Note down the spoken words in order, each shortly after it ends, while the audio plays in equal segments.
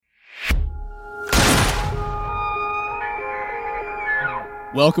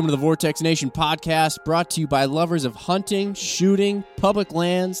Welcome to the Vortex Nation podcast, brought to you by lovers of hunting, shooting, public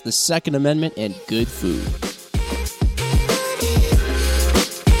lands, the Second Amendment, and good food.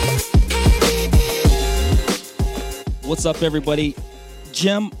 What's up, everybody?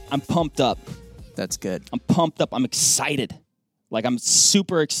 Jim, I'm pumped up. That's good. I'm pumped up. I'm excited. Like, I'm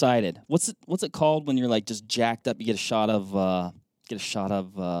super excited. What's it called when you're like just jacked up? You get a shot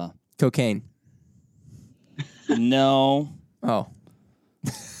of Cocaine. No. Oh.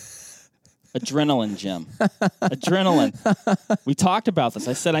 Adrenaline, Jim. Adrenaline. We talked about this.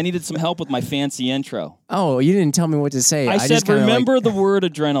 I said I needed some help with my fancy intro. Oh, you didn't tell me what to say. I said remember the word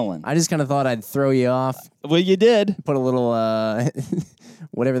adrenaline. I just kind of thought I'd throw you off. Well, you did. Put a little,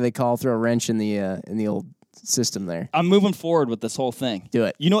 whatever they call, throw a wrench in the old system there. I'm moving forward with this whole thing. Do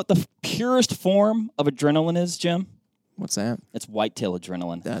it. You know what the purest form of adrenaline is, Jim? What's that? It's whitetail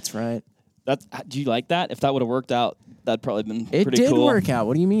adrenaline. That's right. Do you like that? If that would have worked out, that'd probably been pretty cool. It did work out.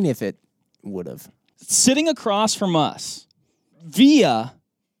 What do you mean if it would have? Sitting across from us via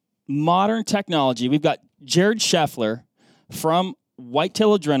modern technology, we've got Jared Scheffler from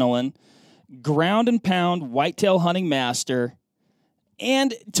Whitetail Adrenaline, ground and pound whitetail hunting master,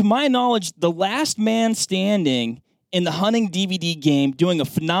 and to my knowledge, the last man standing in the hunting DVD game, doing a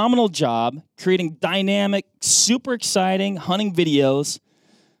phenomenal job, creating dynamic, super exciting hunting videos.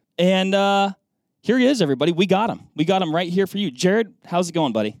 And here he is, everybody. We got him. We got him right here for you. Jared, how's it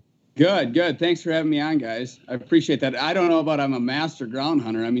going, buddy? Good. Thanks for having me on, guys. I appreciate that. I don't know about I'm a master ground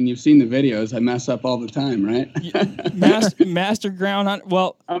hunter. I mean, you've seen the videos. I mess up all the time, right? master ground hunter.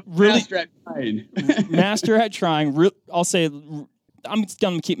 Well, I'm really, master at trying. Master at trying. I'll say I'm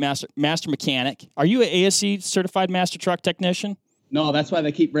going to keep master mechanic. Are you an ASC certified master truck technician? No, that's why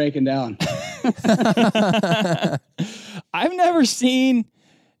they keep breaking down. I've never seen.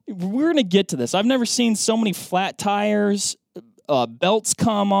 We're going to get to this. I've never seen so many flat tires. Belts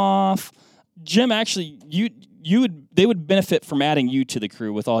come off. Jim, actually, they would benefit from adding you to the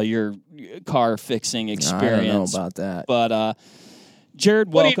crew with all your car fixing experience. I don't know about that. But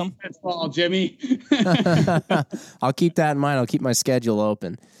Jared, welcome. That's all, Jimmy. I'll keep that in mind. I'll keep my schedule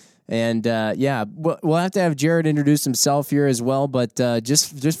open. And we'll have to have Jared introduce himself here as well. But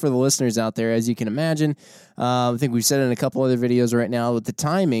just for the listeners out there, as you can imagine, I think we've said in a couple other videos right now with the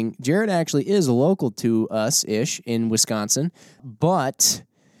timing, Jared actually is local to us-ish in Wisconsin. But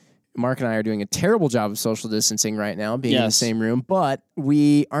Mark and I are doing a terrible job of social distancing right now, being in the same room. But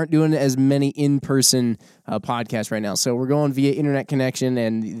we aren't doing as many in-person podcasts right now. So we're going via internet connection,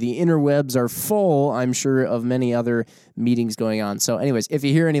 and the interwebs are full, I'm sure, of many other meetings going on. So anyways, if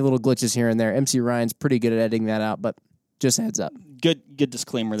you hear any little glitches here and there, MC Ryan's pretty good at editing that out, but just a heads up. Good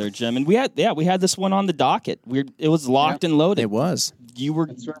disclaimer there, Jim. And we had this one on the docket. It was locked and loaded. It was. You were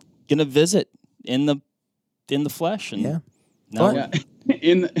going to visit in the flesh, and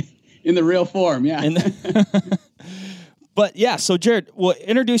in the real form, yeah. But yeah, so Jared, well,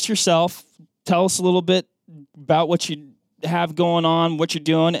 introduce yourself. Tell us a little bit about what you have going on, what you're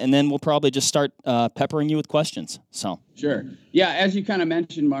doing, and then we'll probably just start peppering you with questions. So sure, yeah. As you kind of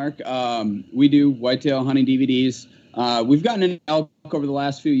mentioned, Mark, we do whitetail hunting DVDs. We've gotten into elk over the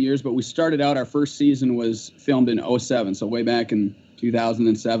last few years, but we started out, our first season was filmed in 2007, so way back in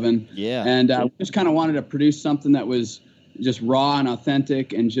 2007. Yeah. And we just kind of wanted to produce something that was just raw and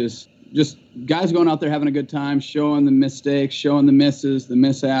authentic, and just guys going out there having a good time, showing the mistakes, showing the misses, the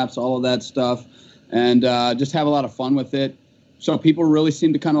mishaps, all of that stuff, and just have a lot of fun with it. So people really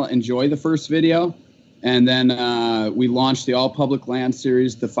seemed to kind of enjoy the first video. And then we launched the All Public Land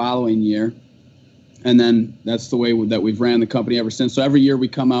series the following year. And then that's the way that we've ran the company ever since. So every year we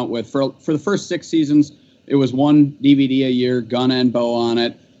come out with, for the first 6 seasons, it was one DVD a year, gun and bow on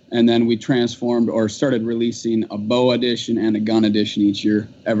it. And then we transformed or started releasing a bow edition and a gun edition each year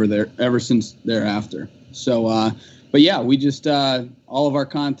ever since thereafter. So, but yeah, we just, all of our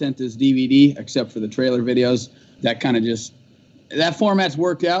content is DVD except for the trailer videos. That kind of that format's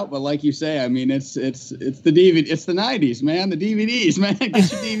worked out. But like you say, I mean, it's the DVD, it's the 90s, man, the DVDs, man,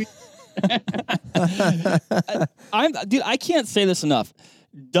 get your DVD. Dude, I can't say this enough.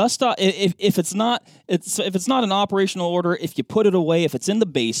 Dust off if it's not an operational order, if you put it away, if it's in the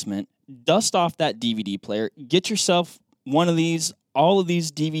basement, dust off that DVD player. Get yourself one of these, all of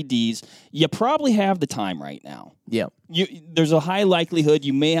these DVDs. You probably have the time right now. Yeah. There's a high likelihood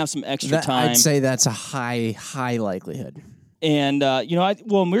you may have some extra time. I'd say that's a high likelihood. And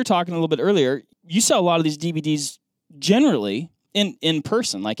when we were talking a little bit earlier, you sell a lot of these DVDs generally in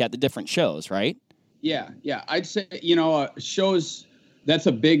person, like at the different shows, right? Yeah. I'd say shows. That's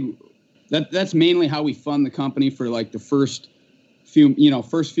mainly how we fund the company for like the first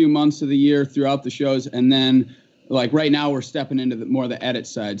few months of the year throughout the shows. And then like right now we're stepping into more of the edit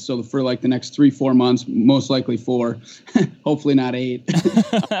side. So for like the next 3-4 months, most likely 4, hopefully not 8.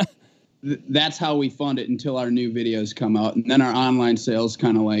 That's how we fund it until our new videos come out. And then our online sales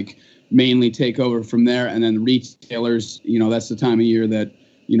kind of like mainly take over from there. And then retailers, that's the time of year that,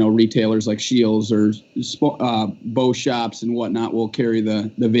 retailers like Shields or bow shops and whatnot will carry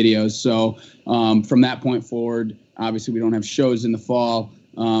the videos. So from that point forward, obviously we don't have shows in the fall.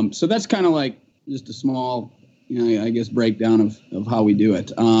 So that's kind of like just a small, I guess, breakdown of how we do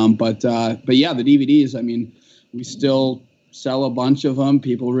it. But yeah, the DVDs, I mean, we still sell a bunch of them.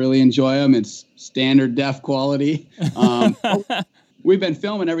 People really enjoy them. It's standard def quality. We've been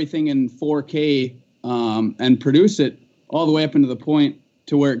filming everything in 4K and produce it all the way up into the point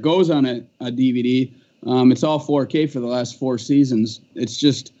to where it goes on a DVD. It's all 4K for the last 4 seasons. It's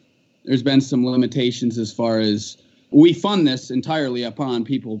just there's been some limitations as far as we fund this entirely upon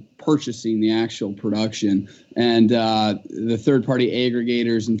people purchasing the actual production and the third-party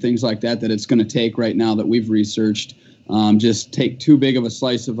aggregators and things like that it's going to take right now that we've researched. Just take too big of a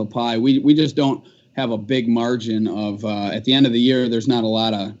slice of a pie. We just don't have a big margin of at the end of the year. There's not a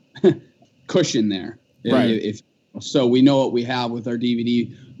lot of cushion there. Right. So we know what we have with our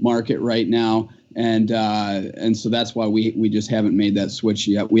DVD market right now, and so that's why we just haven't made that switch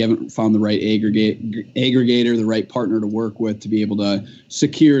yet. We haven't found the right aggregator, the right partner to work with to be able to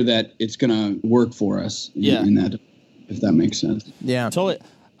secure that it's going to work for us. In that, if that makes sense. Yeah, totally.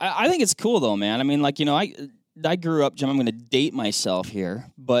 I think it's cool though, man. I mean, like I grew up, Jim, I'm going to date myself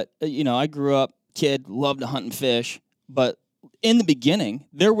here, but, I grew up, kid, loved to hunt and fish. But in the beginning,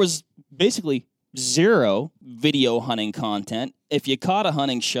 there was basically 0 video hunting content. If you caught a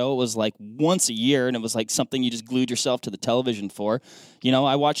hunting show, it was like once a year, and it was like something you just glued yourself to the television for.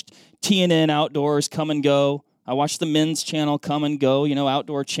 I watched TNN Outdoors come and go. I watched the Men's Channel come and go,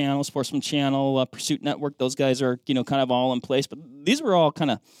 Outdoor Channel, Sportsman Channel, Pursuit Network. Those guys are, kind of all in place. But these were all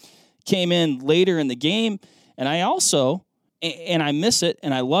kind of came in later in the game. And I also, and I miss it,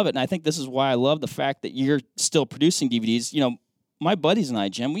 and I love it, and I think this is why I love the fact that you're still producing DVDs. My buddies and I,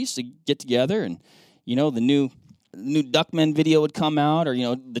 Jim, we used to get together, and the new Duckman video would come out, or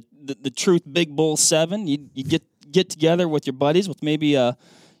the Truth Big Bull 7. You get together with your buddies with maybe a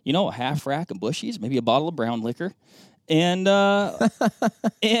half rack of bushies, maybe a bottle of brown liquor, and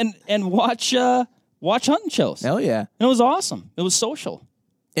and watch hunting shows. Hell yeah! And it was awesome. It was social.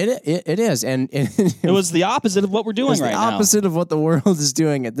 It is, and it was the opposite of what we're doing right now. The opposite of what the world is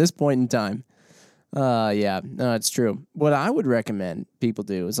doing at this point in time. Yeah, no, it's true. What I would recommend people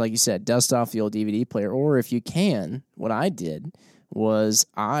do is, like you said, dust off the old DVD player, or if you can, what I did was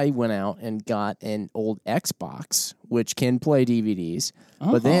I went out and got an old Xbox, which can play DVDs.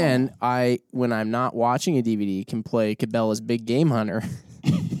 Oh. But then when I'm not watching a DVD, can play Cabela's Big Game Hunter.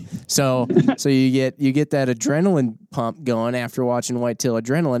 So you get that adrenaline pump going after watching Whitetail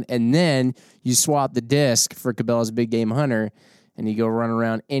Adrenaline, and then you swap the disc for Cabela's Big Game Hunter, and you go run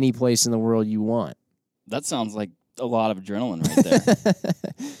around any place in the world you want. That sounds like a lot of adrenaline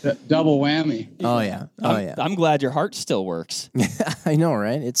right there. Double whammy. Oh yeah. I'm glad your heart still works. I know,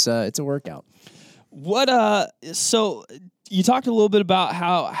 right? It's a workout. So you talked a little bit about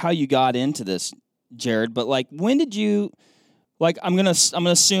how you got into this, Jared, but like when did you? Like I'm gonna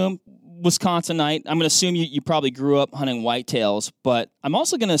assume Wisconsinite. I'm gonna assume you probably grew up hunting whitetails, but I'm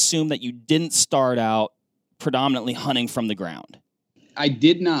also gonna assume that you didn't start out predominantly hunting from the ground. I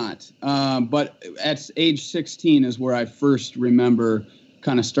did not, but at age 16 is where I first remember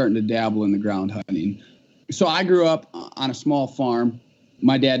kind of starting to dabble in the ground hunting. So I grew up on a small farm.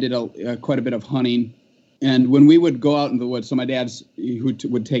 My dad did quite a bit of hunting, and when we would go out in the woods, so my dad's who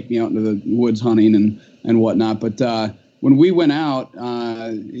would take me out into the woods hunting and whatnot, but. When we went out,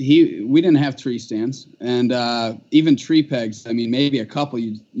 we didn't have tree stands, and even tree pegs. I mean, maybe a couple,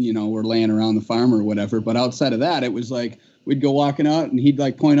 were laying around the farm or whatever. But outside of that, it was like we'd go walking out, and he'd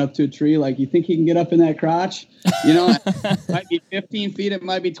like point up to a tree, like, "You think you can get up in that crotch?" It might be 15 feet, it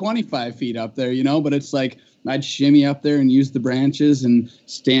might be 25 feet up there, But it's like I'd shimmy up there and use the branches and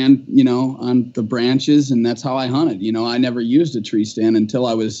stand, on the branches, and that's how I hunted. I never used a tree stand until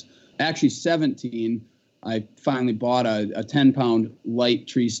I was actually 17. I finally bought a 10-pound light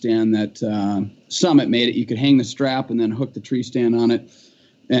tree stand that Summit made it. You could hang the strap and then hook the tree stand on it.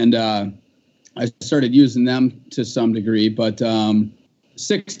 And I started using them to some degree. But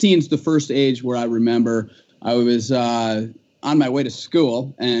 16 is the first age where I remember I was on my way to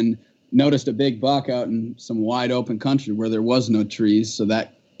school and noticed a big buck out in some wide open country where there was no trees. So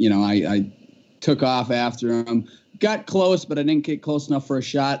that, I took off after him. Got close, but I didn't get close enough for a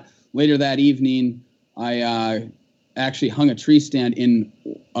shot. Later that evening, I actually hung a tree stand in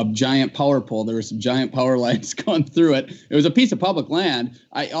a giant power pole. There were some giant power lines going through it. It was a piece of public land.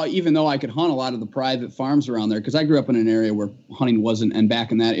 Even though I could hunt a lot of the private farms around there, because I grew up in an area where hunting wasn't, and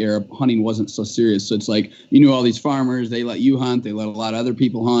back in that era, hunting wasn't so serious. So it's like, you knew all these farmers, they let you hunt, they let a lot of other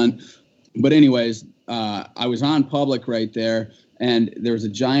people hunt. But anyways, I was on public right there, and there was a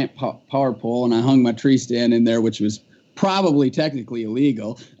giant power pole, and I hung my tree stand in there, which was probably technically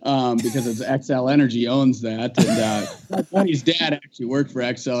illegal because it's XL Energy owns that. And buddy's dad actually worked for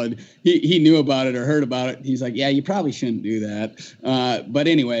XL, and he knew about it or heard about it. He's like, yeah, you probably shouldn't do that. But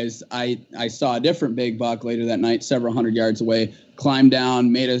anyways, I saw a different big buck later that night, several hundred yards away, climbed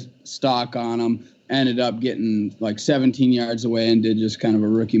down, made a stalk on him, ended up getting like 17 yards away and did just kind of a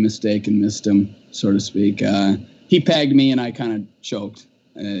rookie mistake and missed him, so to speak. He pegged me and I kind of choked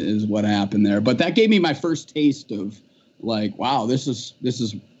is what happened there. But that gave me my first taste of like, wow, this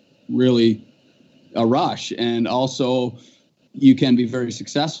is really a rush. And also you can be very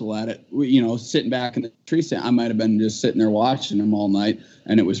successful at it. You know, sitting back in the tree stand, I might have been just sitting there watching him all night,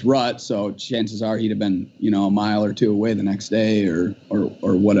 and it was rut. So chances are he'd have been, you know, a mile or two away the next day or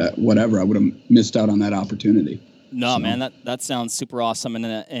whatever. I would have missed out on that opportunity. No, man, that sounds super awesome.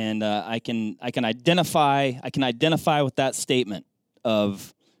 And I can identify with that statement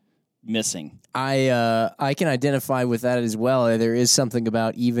of missing. I can identify with that as well. There is something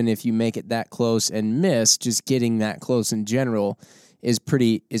about, even if you make it that close and miss, just getting that close in general is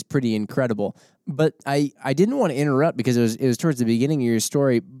pretty incredible. But I didn't want to interrupt because it was towards the beginning of your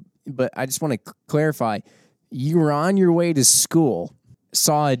story, but I just want to clarify. You were on your way to school,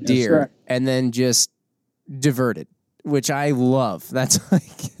 saw a deer, and then just diverted, which I love.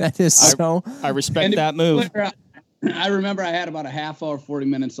 That is so. I respect that move. I remember I had about a half hour, 40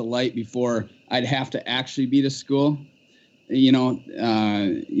 minutes of light before I'd have to actually be to school, to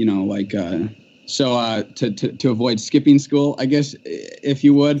avoid skipping school, I guess, if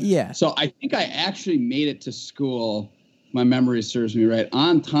you would. Yeah. So I think I actually made it to school, my memory serves me right,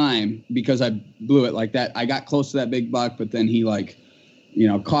 on time, because I blew it like that. I got close to that big buck, but then he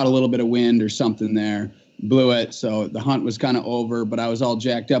caught a little bit of wind or something there, blew it. So the hunt was kind of over, but I was all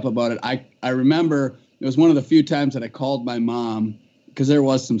jacked up about it. I remember it was one of the few times that I called my mom, because there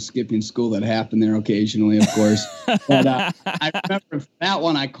was some skipping school that happened there occasionally, of course. But I remember that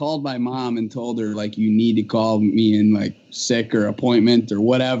one, I called my mom and told her, like, you need to call me in, like, sick or appointment or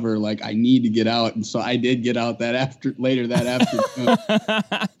whatever. Like, I need to get out. And so I did get out later that afternoon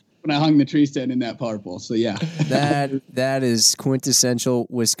when I hung the tree stand in that power pole. So, yeah. That is quintessential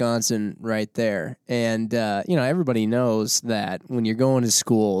Wisconsin right there. And, everybody knows that when you're going to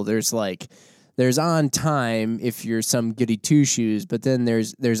school, there's on time if you're some goody two-shoes, but then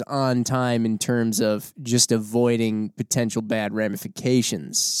there's on time in terms of just avoiding potential bad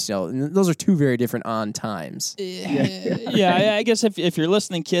ramifications. So those are two very different on times. Yeah, I guess if you're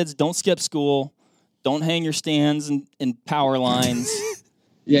listening, kids, don't skip school. Don't hang your stands in power lines.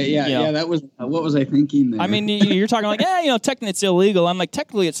 Yeah. That was what was I thinking there? I mean, you're talking like, technically it's illegal. I'm like,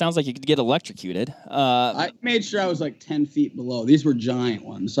 technically it sounds like you could get electrocuted. I made sure I was like 10 feet below. These were giant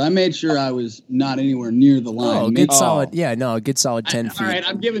ones, so I made sure I was not anywhere near the line. Oh, good solid. Yeah, no, a good solid 10 feet. All right,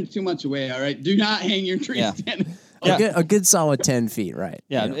 I'm giving too much away. All right, do not hang your tree stand. A good solid 10 feet, right?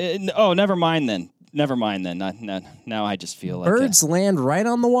 Yeah. Never mind then. Now I just feel like birds land right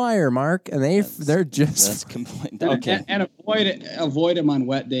on the wire, Mark, and they're just that's complete. Okay, and avoid them on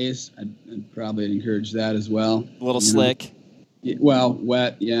wet days. I'd probably encourage that as well. A little slick. Well,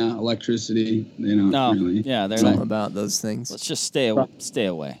 wet, yeah, electricity. No, really. Yeah, they're something about those things. Let's just stay away.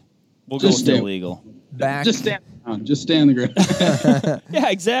 We'll go with illegal. Just stay on the ground. Yeah,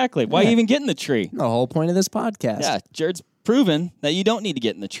 exactly. Why even get in the tree? The whole point of this podcast. Yeah, Jared's proven that you don't need to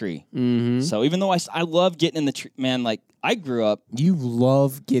get in the tree. Mm-hmm. So even though I love getting in the tree, man, like I grew up. You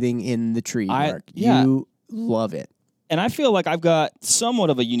love getting in the tree, Mark. You love it. And I feel like I've got somewhat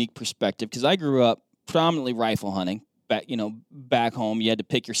of a unique perspective because I grew up predominantly rifle hunting. Back home, you had to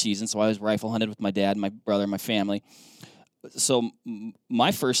pick your season. So I was rifle hunted with my dad, my brother, my family. So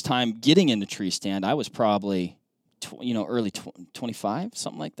my first time getting in the tree stand, I was probably, early 25,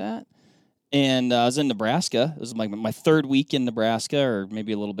 something like that. And I was in Nebraska. It was like my third week in Nebraska, or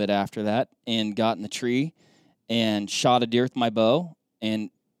maybe a little bit after that, and got in the tree and shot a deer with my bow. And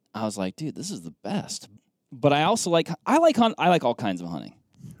I was like, dude, this is the best. But I also like all kinds of hunting.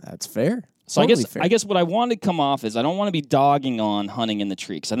 That's fair. So totally I guess what I want to come off is I don't want to be dogging on hunting in the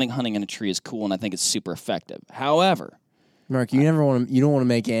tree, because I think hunting in a tree is cool and I think it's super effective. However, Mark, you don't want to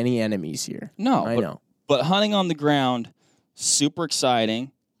make any enemies here. No, I know. But hunting on the ground, super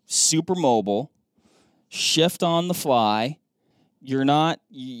exciting. Super mobile, shift on the fly, You're not,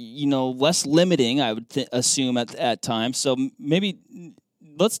 less limiting, I would assume at times. So maybe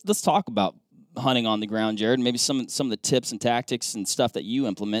let's talk about hunting on the ground, Jared. Maybe some of the tips and tactics and stuff that you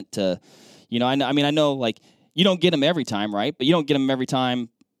implement to, I know like you don't get them every time, right? But you don't get them every time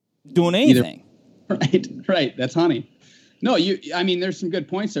doing anything. Right. That's hunting. No, there's some good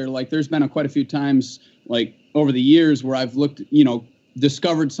points there. Like there's been quite a few times like over the years where I've looked,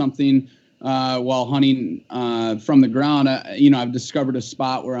 discovered something while hunting from the ground. I've discovered a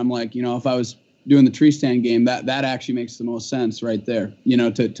spot where I'm like, if I was doing the tree stand game, that actually makes the most sense right there,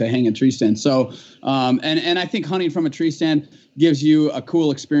 to hang a tree stand. So, and I think hunting from a tree stand gives you a cool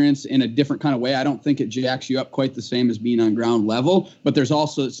experience in a different kind of way. I don't think it jacks you up quite the same as being on ground level, but there's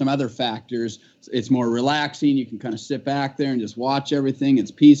also some other factors. It's more relaxing. You can kind of sit back there and just watch everything.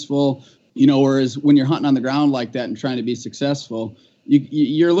 It's peaceful, whereas when you're hunting on the ground like that and trying to be successful,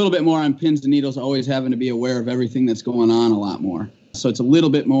 you're a little bit more on pins and needles, always having to be aware of everything that's going on a lot more. So it's a little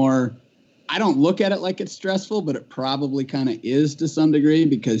bit more, I don't look at it like it's stressful, but it probably kind of is to some degree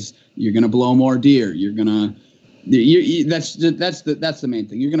because you're going to blow more deer. You're going to, that's the main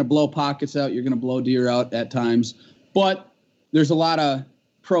thing. You're going to blow pockets out. You're going to blow deer out at times, but there's a lot of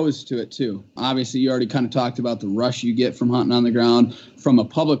pros to it too. Obviously, you already kind of talked about the rush you get from hunting on the ground. From a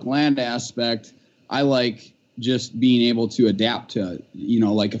public land aspect, I like just being able to adapt to it.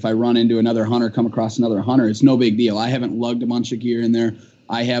 Like if I run into another hunter, come across another hunter, it's no big deal. I haven't lugged a bunch of gear in there.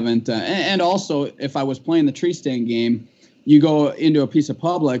 I haven't. And also, if I was playing the tree stand game, you go into a piece of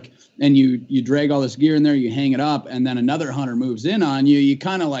public and you drag all this gear in there, you hang it up, and then another hunter moves in on you. You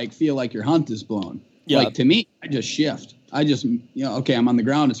kind of like feel like your hunt is blown. Yeah. Like to me, I just shift. I just, okay, I'm on the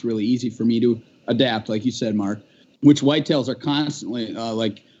ground. It's really easy for me to adapt, like you said, Mark, which whitetails are constantly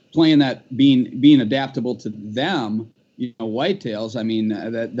like playing that, being adaptable to them.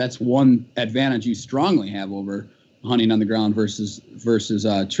 Whitetails, that's one advantage you strongly have over hunting on the ground versus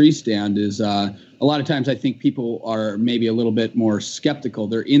tree stand is a lot of times I think people are maybe a little bit more skeptical.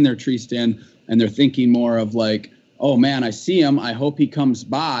 They're in their tree stand and they're thinking more of like, oh man, I see him, I hope he comes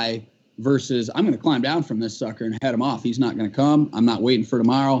by, versus I'm going to climb down from this sucker and head him off. He's not going to come. I'm not waiting for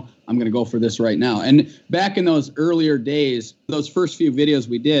tomorrow. I'm going to go for this right now. And back in those earlier days, those first few videos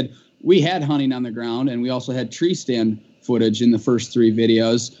we did, we had hunting on the ground and we also had tree stand footage in the first 3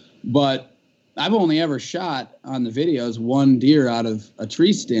 videos, but I've only ever shot on the videos one deer out of a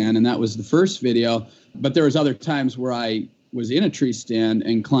tree stand, and that was the first video. But there was other times where I was in a tree stand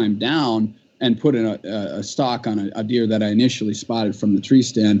and climbed down and put in a stock on a deer that I initially spotted from the tree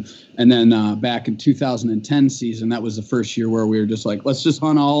stand. And then back in 2010 season, that was the first year where we were just like, let's just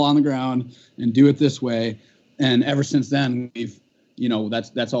hunt all on the ground and do it this way. And ever since then, we've,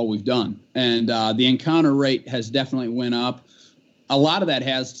 that's all we've done. And the encounter rate has definitely went up. A lot of that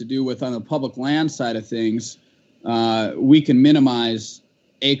has to do with on the public land side of things, we can minimize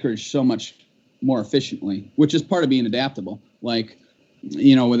acreage so much more efficiently, which is part of being adaptable. Like,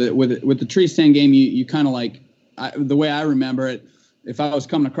 with the tree stand game, you kind of like, the way I remember it, if I was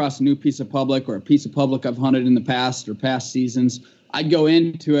coming across a new piece of public or a piece of public I've hunted in the past or past seasons, I'd go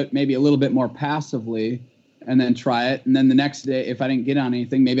into it maybe a little bit more passively and then try it. And then the next day, if I didn't get on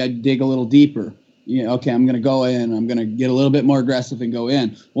anything, maybe I'd dig a little deeper. Okay, I'm going to go in. I'm going to get a little bit more aggressive and go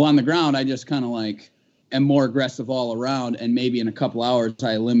in. Well, on the ground, I just kind of like am more aggressive all around. And maybe in a couple hours,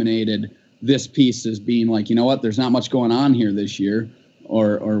 I eliminated this piece as being like, there's not much going on here this year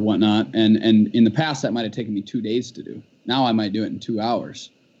or whatnot. And in the past, that might have taken me 2 days to do. Now I might do it in 2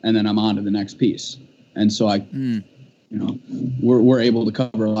 hours and then I'm on to the next piece. And so we're able to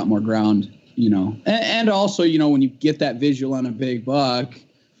cover a lot more ground, and also, when you get that visual on a big buck,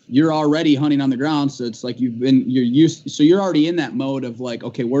 you're already hunting on the ground. So it's like you're already in that mode of like,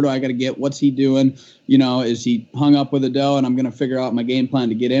 okay, where do I got to get? What's he doing? Is he hung up with a doe and I'm going to figure out my game plan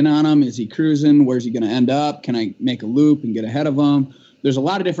to get in on him? Is he cruising? Where's he going to end up? Can I make a loop and get ahead of him? There's a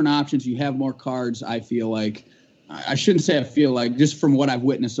lot of different options. You have more cards. I feel like, I shouldn't say I feel like, just from what I've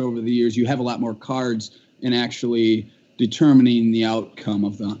witnessed over the years, you have a lot more cards in actually determining the outcome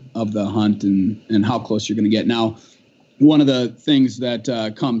of the hunt and how close you're going to get. Now, one of the things that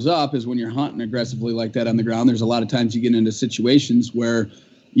comes up is when you're hunting aggressively like that on the ground, there's a lot of times you get into situations where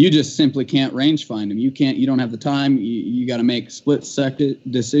you just simply can't range find them. You don't have the time. You got to make split second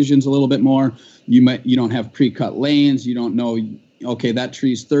decisions a little bit more. You don't have pre-cut lanes. You don't know, okay, that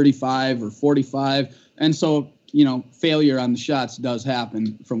tree's 35 or 45. And so, failure on the shots does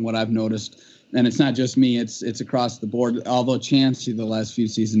happen from what I've noticed. And it's not just me, it's across the board. Although Chancey, the last few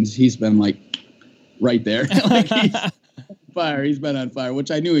seasons, he's been like right there. Like he's been on fire,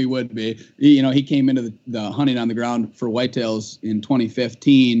 which I knew he would be. He came into the hunting on the ground for whitetails in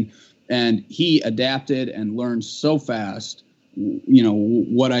 2015, and he adapted and learned so fast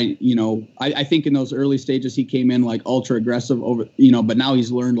I think in those early stages he came in like ultra aggressive over, but now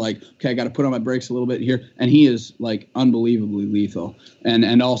he's learned like, okay, I got to put on my brakes a little bit here. And he is like unbelievably lethal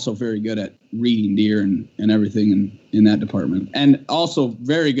and also very good at reading deer and everything in that department. And also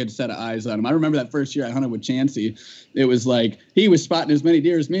very good set of eyes on him. I remember that first year I hunted with Chansey. It was like, he was spotting as many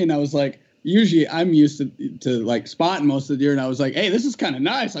deer as me. And I was like, usually I'm used to like spotting most of the deer, and I was like, hey, this is kind of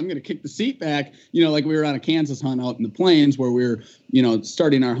nice. I'm going to kick the seat back. Like we were on a Kansas hunt out in the plains where we were,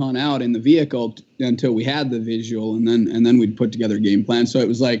 starting our hunt out in the vehicle until we had the visual, and then we'd put together a game plan. So it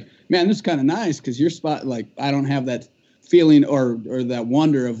was like, man, this is kind of nice because your spot, like, I don't have that feeling or that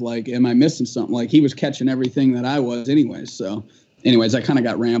wonder of like, am I missing something? Like he was catching everything that I was anyways. So anyways, I kind of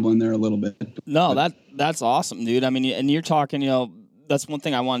got rambling there a little bit. No, that's awesome, dude. I mean, and you're talking, that's one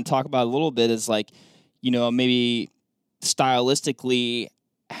thing I want to talk about a little bit is like, maybe stylistically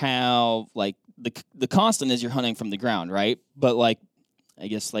how like the constant is you're hunting from the ground, right? But like, I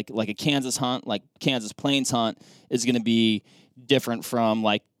guess like a Kansas hunt, like Kansas Plains hunt is going to be different from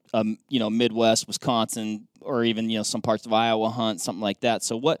like, Midwest, Wisconsin, or even, some parts of Iowa hunt, something like that.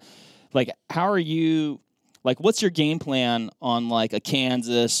 So how are you, like, what's your game plan on like a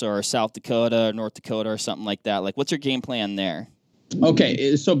Kansas or South Dakota or North Dakota or something like that? Like, what's your game plan there?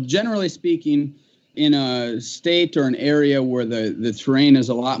 Okay, so generally speaking, in a state or an area where the terrain is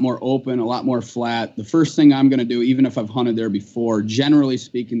a lot more open, a lot more flat, the first thing I'm going to do, even if I've hunted there before, generally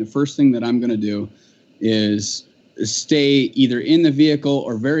speaking, the first thing that I'm going to do is stay either in the vehicle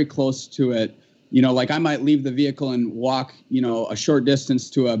or very close to it. Like I might leave the vehicle and walk, a short distance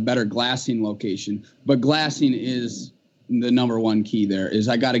to a better glassing location. But glassing is the number one key there, is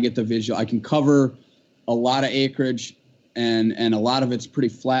I got to get the visual. I can cover a lot of acreage, and a lot of it's pretty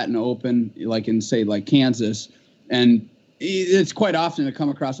flat and open, like in, say, like Kansas. And it's quite often to come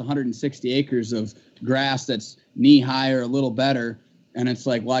across 160 acres of grass that's knee high or a little better. And it's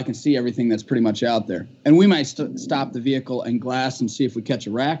like, well, I can see everything that's pretty much out there. And we might stop the vehicle and glass and see if we catch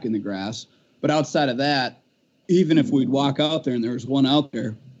a rack in the grass. But outside of that, even if we'd walk out there and there was one out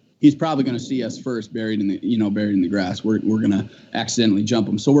there, he's probably going to see us first buried in the grass. We're going to accidentally jump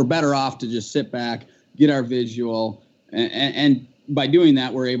him. So we're better off to just sit back, get our visual, and by doing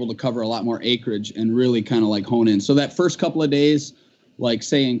that, we're able to cover a lot more acreage and really kind of like hone in. So that first couple of days, like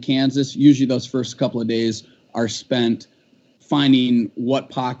say in Kansas, usually those first couple of days are spent finding what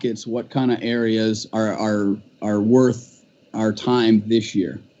pockets, what kind of areas are worth our time this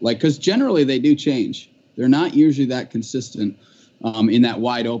year. Like, because generally they do change. They're not usually that consistent in that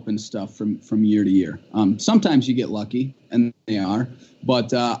wide open stuff from year to year. Sometimes you get lucky, and they are.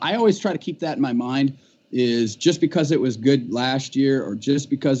 But I always try to keep that in my mind, is just because it was good last year or just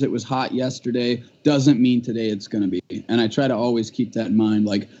because it was hot yesterday doesn't mean today it's going to be. And I try to always keep that in mind.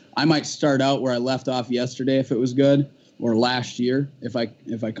 Like I might start out where I left off yesterday if it was good, or last year if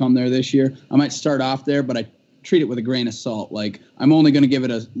I come there this year. I might start off there, but I treat it with a grain of salt. Like I'm only going to give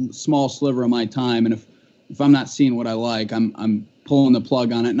it a small sliver of my time, and if I'm not seeing what I like, I'm pulling the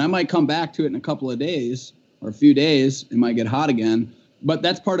plug on it. And I might come back to it in a couple of days or a few days. It might get hot again, but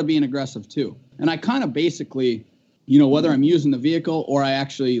that's part of being aggressive too. And I kind of basically, whether I'm using the vehicle or I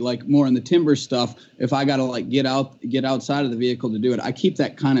actually like more in the timber stuff, if I got to like get outside of the vehicle to do it, I keep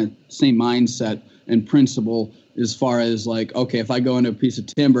that kind of same mindset and principle as far as like, okay, if I go into a piece of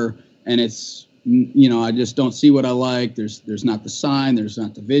timber and it's, I just don't see what I like, there's not the sign, there's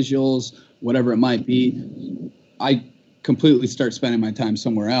not the visuals, whatever it might be, I completely start spending my time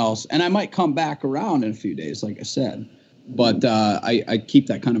somewhere else. And I might come back around in a few days, like I said. But I keep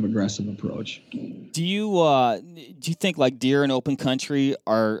that kind of aggressive approach. Do you think like deer in open country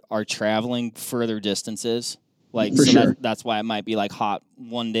are traveling further distances? Like, for so sure. That's why it might be like hot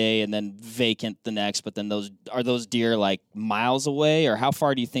one day and then vacant the next. But then those deer like miles away, or how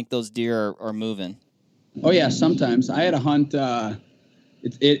far do you think those deer are moving? Oh yeah, sometimes. I had a hunt.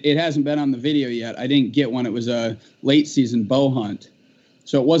 It hasn't been on the video yet. I didn't get one. It was a late season bow hunt,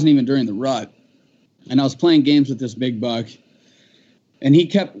 so it wasn't even during the rut. And I was playing games with this big buck, and he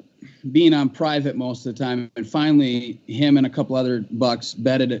kept being on private most of the time. And finally, him and a couple other bucks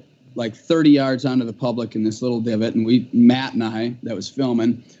bedded it like 30 yards onto the public in this little divot. And Matt and I, that was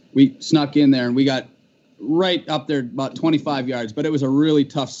filming, we snuck in there and we got right up there about 25 yards. But it was a really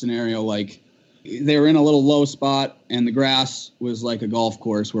tough scenario. Like they were in a little low spot and the grass was like a golf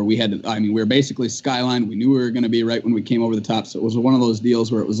course where we were basically skyline. We knew we were going to be right when we came over the top. So it was one of those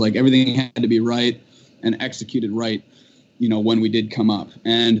deals where it was like everything had to be right and executed right, when we did come up.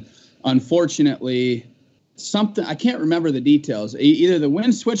 And unfortunately, I can't remember the details. Either the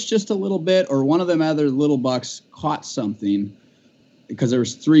wind switched just a little bit or one of them other little bucks caught something. because there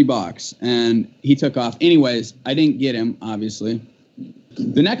was 3 bucks, and he took off. Anyways, I didn't get him, obviously.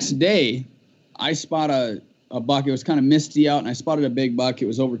 The next day, I spot a buck. It was kind of misty out, and I spotted a big buck. It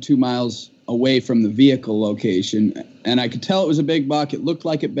was over 2 miles away from the vehicle location, and I could tell it was a big buck. It looked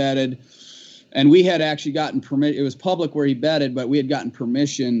like it bedded, and we had actually gotten permit. It was public where he bedded, but we had gotten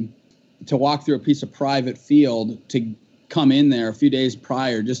permission to walk through a piece of private field to come in there a few days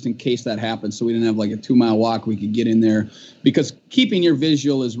prior, just in case that happened. So we didn't have like a 2-mile walk. We could get in there, because keeping your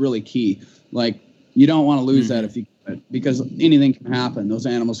visual is really key. Like, you don't want to lose that if you, because anything can happen. Those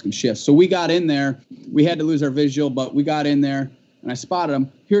animals can shift. So we got in there. We had to lose our visual, but we got in there, and I spotted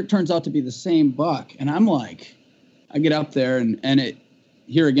him. Here it turns out to be the same buck. And I'm like, I get up there, and it,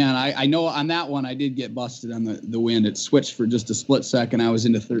 here again, I know on that one I did get busted on the wind. It switched for just a split second. I was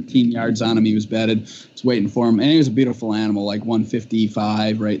into 13 yards on him. He was bedded. I was waiting for him. And he was a beautiful animal, like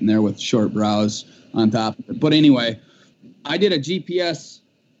 155 right in there with short brows on top of it. But anyway, I did a GPS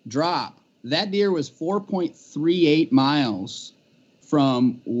drop. That deer was 4.38 miles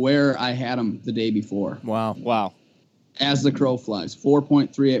from where I had him the day before. Wow. As the crow flies,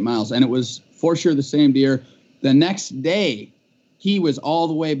 4.38 miles. And it was for sure the same deer. The next day, he was all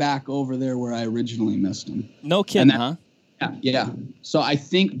the way back over there where I originally missed him. No kidding, huh? Yeah. So I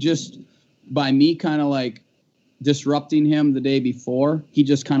think just by me kind of like disrupting him the day before, he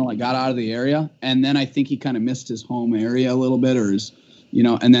just kind of like got out of the area. And then I think he kind of missed his home area a little bit, or his,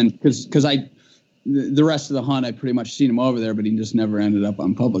 and then because the rest of the hunt, I pretty much seen him over there, but he just never ended up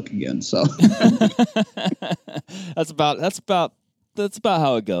on public again. So that's about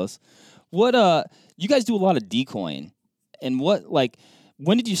how it goes. What, you guys do a lot of decoying. And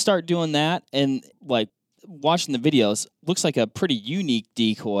when did you start doing that? And like watching the videos, looks like a pretty unique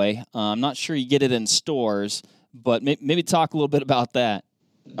decoy. I'm not sure you get it in stores, but maybe talk a little bit about that.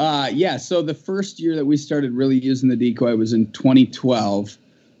 Yeah. So the first year that we started really using the decoy was in 2012,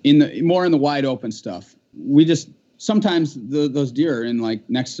 more in the wide open stuff. We just, sometimes those deer are in like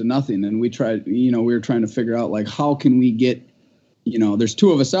next to nothing. And we tried, we were trying to figure out like, how can we get, there's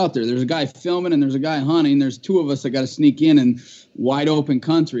 2 of us out there. There's a guy filming and there's a guy hunting. There's 2 of us that got to sneak in wide open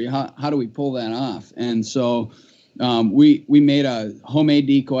country. How do we pull that off? And so we made a homemade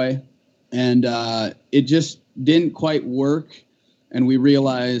decoy, and it just didn't quite work. And we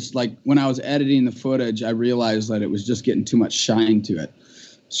realized, like, when I was editing the footage, I realized that it was just getting too much shine to it.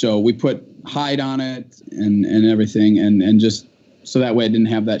 So we put hide on it and everything, and just so that way it didn't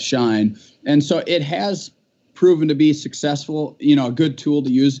have that shine. And so it has proven to be successful, a good tool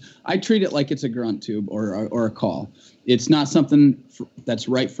to use. I treat it like it's a grunt tube or a call. It's not something that's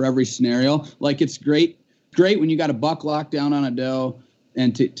right for every scenario. Like, it's great when you got a buck locked down on a doe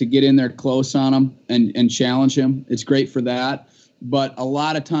and to get in there close on them and challenge him. It's great for that. But a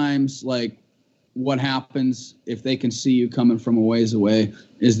lot of times, like, what happens if they can see you coming from a ways away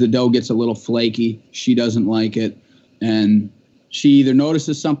is the doe gets a little flaky. She doesn't like it, and she either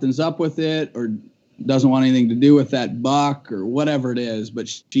notices something's up with it or doesn't want anything to do with that buck or whatever it is, but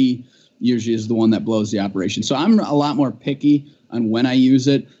she usually is the one that blows the operation. So I'm a lot more picky on when I use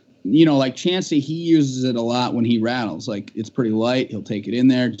it. Like Chancey, he uses it a lot when he rattles. Like, it's pretty light. He'll take it in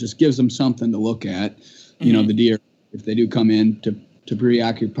there. It just gives them something to look at, the deer, if they do come in to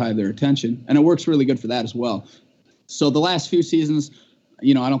preoccupy their attention. And it works really good for that as well. So the last few seasons,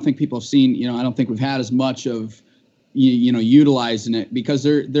 I don't think people have seen, I don't think we've had as much of, utilizing it, because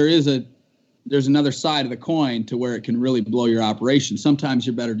there's another side of the coin to where it can really blow your operation. Sometimes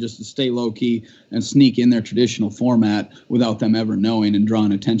you're better just to stay low key and sneak in their traditional format without them ever knowing and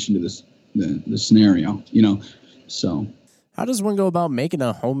drawing attention to the scenario, so. How does one go about making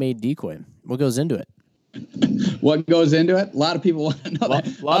a homemade decoy? What goes into it? What goes into it? A lot of people want to know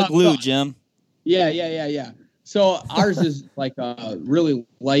that. A lot of glue, Jim. Yeah. So ours is like a really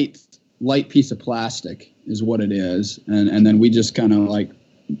light piece of plastic is what it is. And then we just kind of like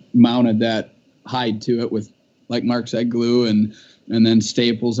mounted that hide to it with, like Mark said, glue and then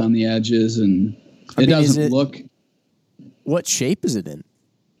staples on the edges, and it doesn't look. What shape is it in?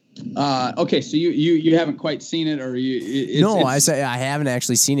 Okay, so you haven't quite seen it, or I haven't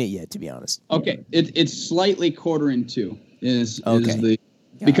actually seen it yet, to be honest. Okay, it's slightly 1/4 is the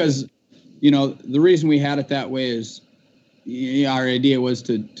Got because the reason we had it that way is our idea was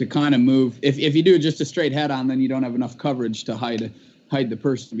to kind of move. If you do just a straight head on, then you don't have enough coverage to hide the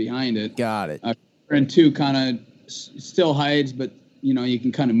person behind it. Got it. And 2 kind of still hides, but you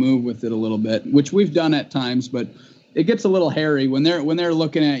can kind of move with it a little bit, which we've done at times, but it gets a little hairy when they're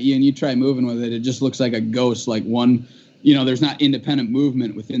looking at you and you try moving with it. It just looks like a ghost, like one, there's not independent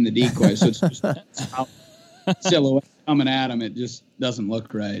movement within the decoy. So it's just silhouette coming at them. It just doesn't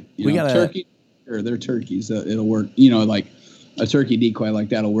look right. Turkey, or they're turkeys. It'll work, like a turkey decoy like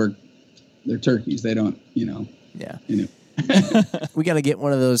that'll work. They're turkeys. They don't, Yeah. We got to get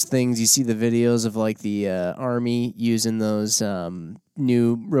one of those things. You see the videos of like the Army using those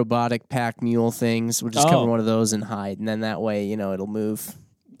new robotic pack mule things. We'll just cover one of those and hide. And then that way, it'll move.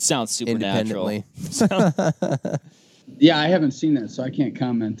 Sounds supernatural. Independently. Yeah, I haven't seen that, so I can't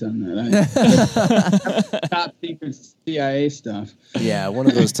comment on that. Top secret CIA stuff. Yeah, one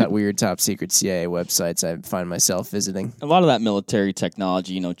of those weird top secret CIA websites I find myself visiting. A lot of that military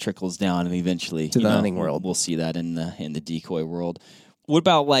technology, trickles down, and eventually to the hunting world. We'll see that in the decoy world. What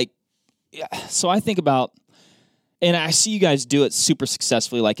about so I think about, and I see you guys do it super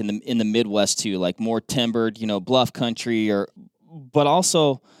successfully, like in the Midwest too, like more timbered, bluff country, but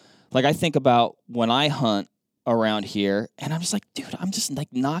also like I think about when I hunt around here, and I'm just like, dude, I'm just like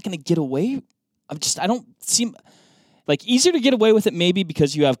not going to get away. I don't seem like easier to get away with it maybe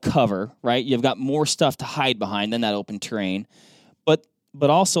because you have cover, right? You've got more stuff to hide behind than that open terrain. But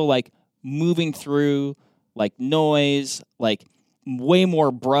also like moving through like noise, like way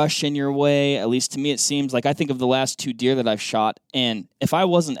more brush in your way. At least to me, it seems like I think of the last 2 deer that I've shot, and if I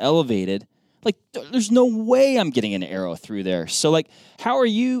wasn't elevated, like there's no way I'm getting an arrow through there. So like, how are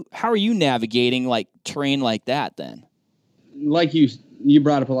you navigating like terrain like that then? Like you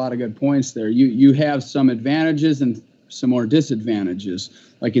brought up a lot of good points there. You have some advantages and some more disadvantages.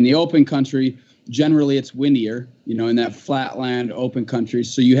 Like in the open country, generally it's windier, in that flatland open country.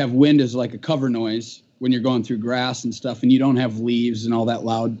 So you have wind as like a cover noise when you're going through grass and stuff, and you don't have leaves and all that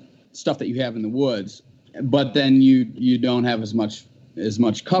loud stuff that you have in the woods. But then you don't have as much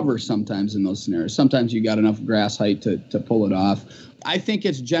cover sometimes in those scenarios. Sometimes you got enough grass height to pull it off. I think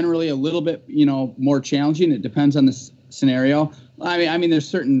it's generally a little bit, more challenging. It depends on the scenario. I mean, there's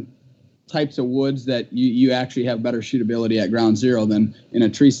certain types of woods that you actually have better shootability at ground zero than in a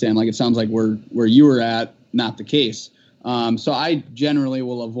tree stand. Like it sounds like where you were at, not the case. So I generally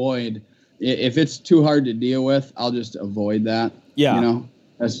will avoid, if it's too hard to deal with, I'll just avoid that. Yeah.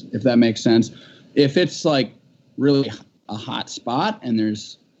 If that makes sense. If it's like really a hot spot and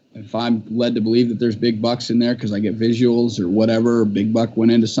if I'm led to believe that there's big bucks in there because I get visuals or whatever, big buck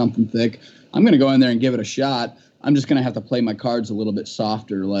went into something thick, I'm going to go in there and give it a shot. I'm just going to have to play my cards a little bit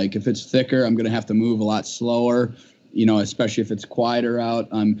softer. Like if it's thicker, I'm going to have to move a lot slower, especially if it's quieter out.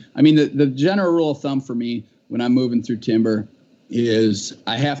 The general rule of thumb for me when I'm moving through timber is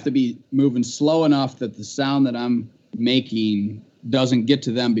I have to be moving slow enough that the sound that I'm making doesn't get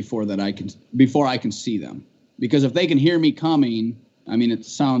to them before I can see them. Because if they can hear me coming, it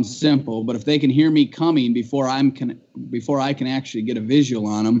sounds simple, but if they can hear me coming before I can actually get a visual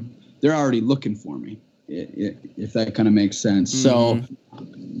on them, they're already looking for me. If that kind of makes sense. Mm-hmm.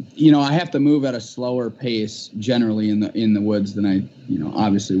 So, I have to move at a slower pace generally in the woods than I,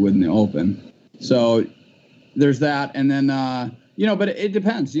 obviously would in the open. So there's that. And then, but it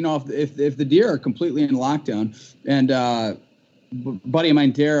depends, if the deer are completely in lockdown. And buddy of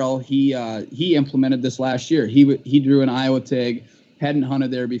mine, Daryl, he implemented this last year. He drew an Iowa tag, hadn't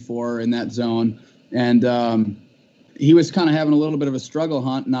hunted there before in that zone. And, he was kind of having a little bit of a struggle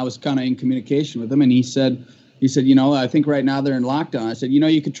hunt, and I was kind of in communication with him. And he said, I think right now they're in lockdown. I said,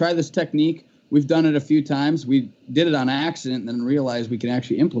 you could try this technique. We've done it a few times. We did it on accident and then realized we can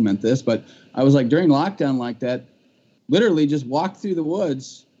actually implement this. But I was like, during lockdown like that, literally just walk through the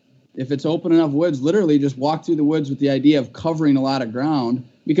woods. If it's open enough woods, literally just walk through the woods with the idea of covering a lot of ground,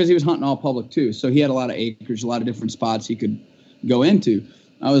 because he was hunting all public too. So he had a lot of acres, a lot of different spots he could go into.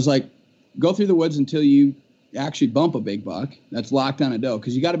 I was like, go through the woods until you actually bump a big buck that's locked on a doe,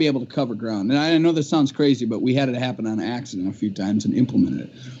 because you got to be able to cover ground. And I know this sounds crazy, but we had it happen on accident a few times and implemented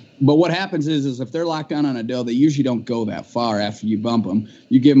it. But what happens is if they're locked down on a doe, they usually don't go that far after you bump them.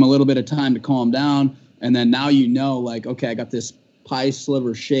 You give them a little bit of time to calm down, and then now like, okay, I got this pie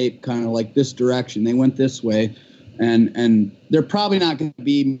sliver shape kind of like this direction. They went this way, and they're probably not going to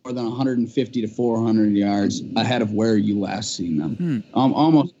be more than 150 to 400 yards ahead of where you last seen them.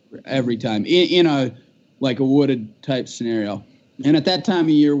 Almost every time in a wooded type scenario. And at that time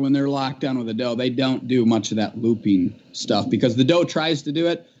of year when they're locked down with a doe, they don't do much of that looping stuff, because the doe tries to do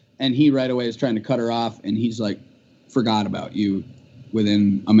it and he right away is trying to cut her off, and he's like, forgot about you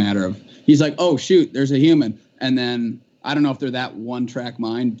within a matter of, he's like, oh shoot, there's a human. And then I don't know if they're that one track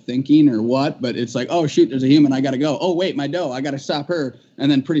mind thinking or what, but it's like, oh shoot, there's a human, I gotta go. Oh wait, my doe, I gotta stop her. And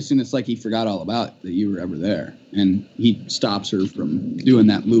then pretty soon it's like he forgot all about that you were ever there, and he stops her from doing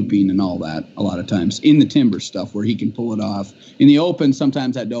that looping and all that a lot of times in the timber stuff where he can pull it off. In the open,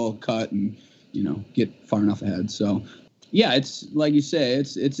 sometimes that doe will cut and get far enough ahead. So yeah, it's like you say,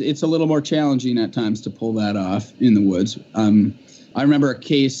 it's a little more challenging at times to pull that off in the woods. I remember a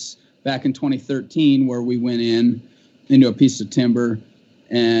case back in 2013 where we went in into a piece of timber,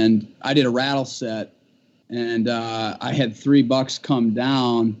 and I did a rattle set, and I had 3 bucks come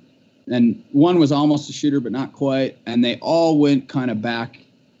down, and one was almost a shooter, but not quite. And they all went kind of back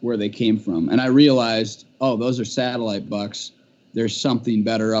where they came from. And I realized, oh, those are satellite bucks. There's something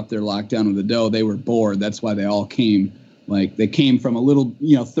better up there locked down with the doe. They were bored. That's why they all came. Like, they came from a little,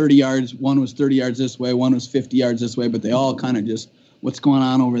 30 yards. One was 30 yards this way. One was 50 yards this way. But they all kind of just, what's going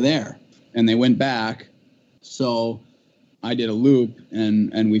on over there? And they went back. So I did a loop,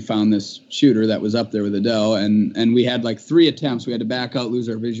 and we found this shooter that was up there with a doe. And we had like 3 attempts. We had to back out, lose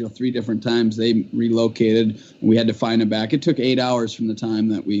our visual 3 different times. They relocated, and we had to find him back. It took 8 hours from the time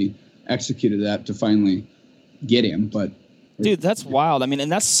that we executed that to finally get him. But dude, that's wild. I mean,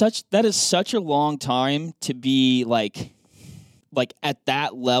 and that is such a long time to be like at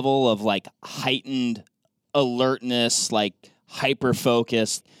that level of like heightened alertness, like hyper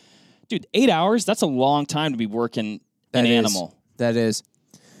focused. Dude, 8 hours, that's a long time to be working an animal. That is.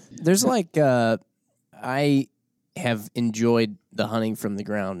 There's like, I have enjoyed the hunting from the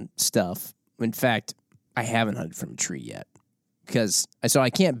ground stuff. In fact, I haven't hunted from a tree yet, so I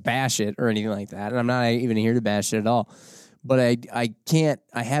can't bash it or anything like that. And I'm not even here to bash it at all. But I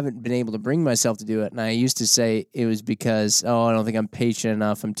haven't been able to bring myself to do it. And I used to say it was because, I don't think I'm patient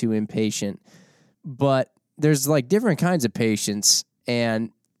enough. I'm too impatient. But there's like different kinds of patience. And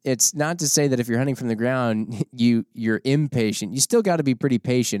it's not to say that if you're hunting from the ground, you're impatient. You still got to be pretty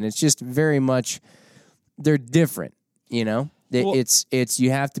patient. It's just very much, they're different, Well, it's you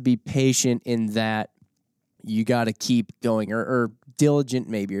have to be patient in that you got to keep going or diligent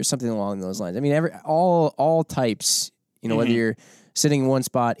maybe or something along those lines. I mean, all types. Whether you're sitting in one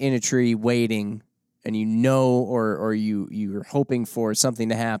spot in a tree waiting and or you're hoping for something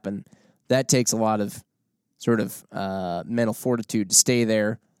to happen, that takes a lot of sort of mental fortitude to stay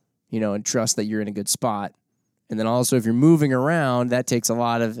there, and trust that you're in a good spot. And then also if you're moving around, that takes a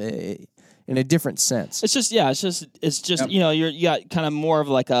lot of in a different sense. It's just yep. You got kind of more of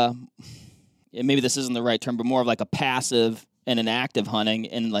like maybe this isn't the right term, but more of like a passive and an active hunting.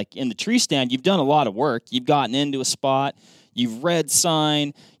 And like in the tree stand, you've done a lot of work. You've gotten into a spot, you've read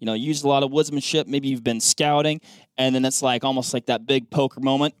sign, used a lot of woodsmanship. Maybe you've been scouting, and then it's like almost like that big poker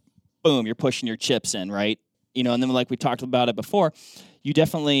moment. Boom, you're pushing your chips in, right? And then like we talked about it before, you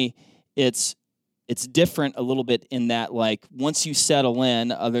definitely, it's different a little bit in that like once you settle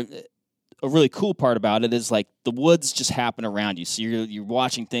in, a really cool part about it is like the woods just happen around you. So you're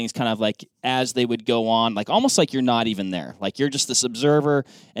watching things kind of like as they would go on, like almost like you're not even there. Like you're just this observer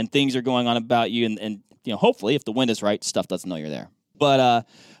and things are going on about you. And hopefully if the wind is right, stuff doesn't know you're there. But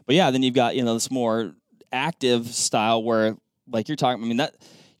yeah, then you've got, this more active style where like you're talking, I mean, that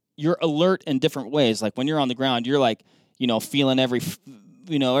you're alert in different ways. Like when you're on the ground, you're like, feeling every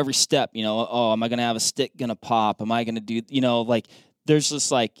step, am I going to have a stick going to pop? Am I going to do, like, there's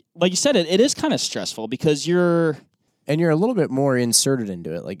just like you said, it is kind of stressful because you're a little bit more inserted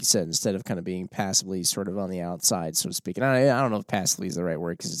into it, like you said, instead of kind of being passively sort of on the outside, so to speak. And I don't know if passively is the right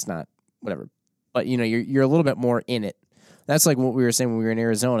word because it's not, whatever. But, you're a little bit more in it. That's like what we were saying when we were in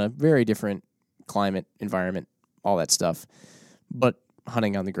Arizona. Very different climate, environment, all that stuff. But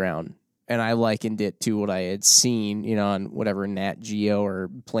hunting on the ground. And I likened it to what I had seen, on whatever Nat Geo or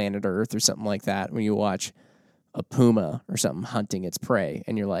Planet Earth or something like that when you watch a puma or something hunting its prey,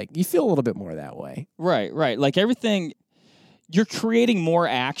 and you're like, you feel a little bit more that way. Right. Like everything, you're creating more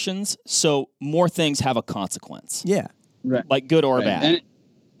actions, so more things have a consequence. Yeah. Right. Like good or bad.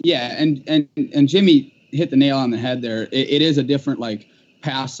 And Jimmy hit the nail on the head there. It is a different like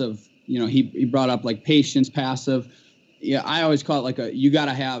passive, he brought up like patience, passive. Yeah, I always call it like you got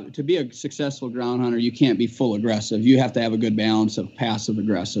to have, to be a successful ground hunter, you can't be full aggressive. You have to have a good balance of passive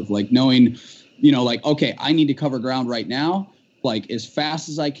aggressive, like knowing, like, okay, I need to cover ground right now, like as fast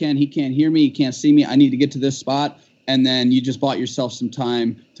as I can. He can't hear me. He can't see me. I need to get to this spot. And then you just bought yourself some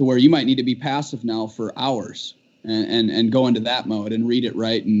time to where you might need to be passive now for hours and go into that mode and read it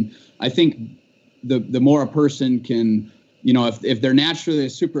right. And I think the more a person can, if they're naturally a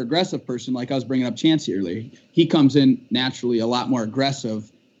super aggressive person, like I was bringing up Chancey earlier, he comes in naturally a lot more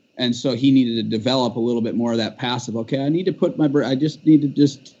aggressive. And so he needed to develop a little bit more of that passive. Okay, I need to put I just need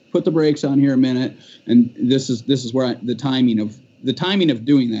to put the brakes on here a minute. And this is where the timing of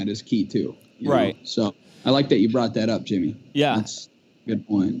doing that is key too. Right. So I like that you brought that up, Jimmy. Yeah. That's a good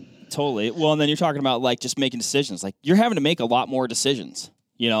point. Totally. Well, and then you're talking about like just making decisions. Like you're having to make a lot more decisions.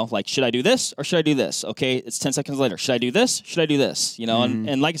 Like, should I do this or should I do this? Okay, it's 10 seconds later. Should I do this? Should I do this?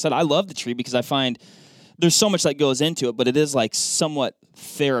 And like I said, I love the tree because I find there's so much that goes into it, but it is like somewhat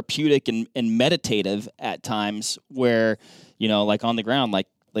therapeutic and meditative at times where, like on the ground, like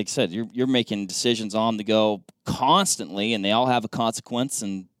like I said, you're making decisions on the go constantly, and they all have a consequence,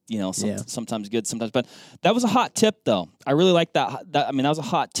 and sometimes good, sometimes bad. That was a hot tip, though. I really like that. That was a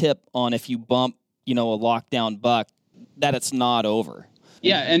hot tip on if you bump, a lockdown buck, that it's not over.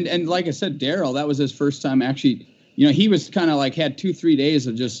 Yeah, and like I said, Daryl, that was his first time actually. He was kind of like had 2-3 days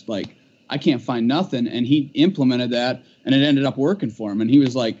of just like, I can't find nothing, and he implemented that, and it ended up working for him. And he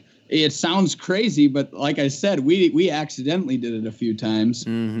was like, it sounds crazy, but like I said, we accidentally did it a few times,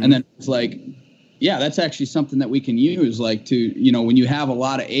 and then it's like, yeah, that's actually something that we can use, like to, when you have a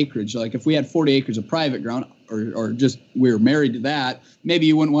lot of acreage, like if we had 40 acres of private ground or just we were married to that, maybe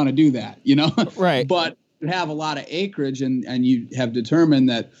you wouldn't want to do that, Right. But you have a lot of acreage and you have determined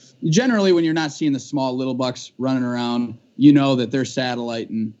that generally when you're not seeing the small little bucks running around, that they're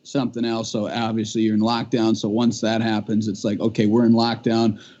satelliting something else. So obviously you're in lockdown. So once that happens, it's like, okay, we're in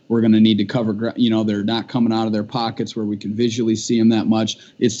lockdown. We're going to need to cover, they're not coming out of their pockets where we can visually see them that much.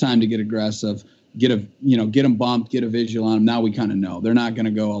 It's time to get aggressive. Get them bumped, get a visual on them. Now we kind of know they're not going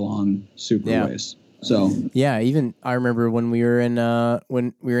to go along super ways. So yeah, even I remember when we were in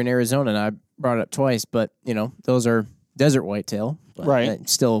Arizona, and I brought it up twice, but those are desert whitetail, but right?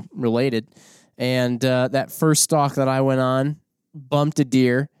 Still related. And that first stalk that I went on bumped a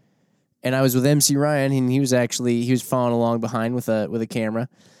deer, and I was with MC Ryan, and he was following along behind with a camera.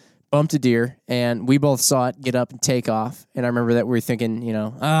 Bumped a deer, and we both saw it get up and take off. And I remember that we were thinking,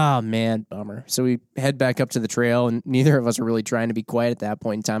 oh man, bummer. So we head back up to the trail, and neither of us are really trying to be quiet at that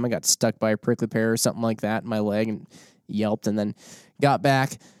point in time. I got stuck by a prickly pear or something like that in my leg and yelped, and then got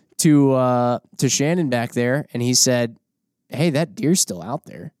back to Shannon back there, and he said, hey, that deer's still out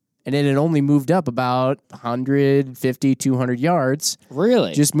there. And it had only moved up about 150, 200 yards.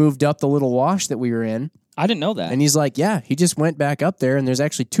 Really? Just moved up the little wash that we were in. I didn't know that. And he's like, yeah, he just went back up there, and there's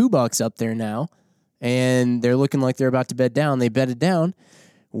actually 2 bucks up there now, and they're looking like they're about to bed down. They bedded down,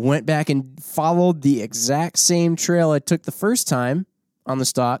 went back and followed the exact same trail I took the first time on the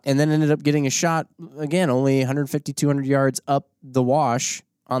stalk, and then ended up getting a shot, again, only 150, 200 yards up the wash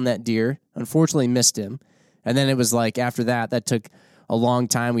on that deer. Unfortunately, missed him. And then it was like, after that took a long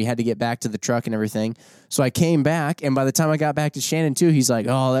time. We had to get back to the truck and everything. So I came back, and by the time I got back to Shannon too, he's like,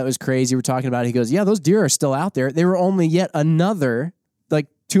 oh, that was crazy. We're talking about it. He goes, yeah, those deer are still out there. They were only yet another like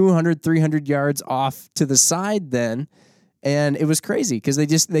 200, 300 yards off to the side then. And it was crazy because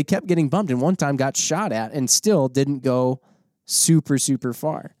they kept getting bumped, and one time got shot at and still didn't go super, super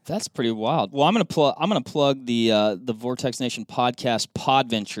far. That's pretty wild. Well, I'm gonna plug the Vortex Nation podcast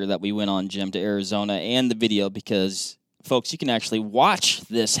Podventure that we went on, Jim, to Arizona, and the video, because folks, you can actually watch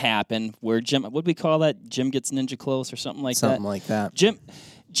this happen where Jim, what do we call that? Jim gets ninja close or something like that? Something like that.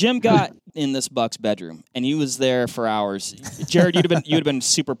 Jim got in this buck's bedroom, and he was there for hours. Jared, you'd have been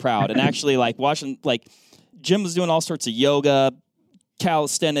super proud. And actually, like, watching, like, Jim was doing all sorts of yoga,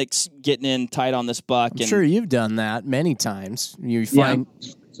 calisthenics, getting in tight on this buck. I'm sure you've done that many times. You find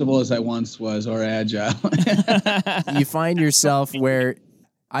flexible as I once was, or agile. You find yourself where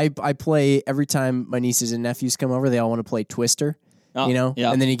I play every time my nieces and nephews come over. They all want to play Twister,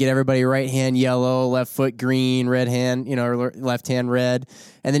 Yeah. And then you get everybody right hand yellow, left foot green, red hand, or left hand red,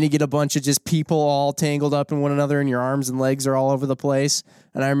 and then you get a bunch of just people all tangled up in one another, and your arms and legs are all over the place.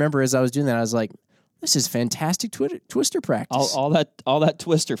 And I remember as I was doing that, I was like, this is fantastic Twister practice. All that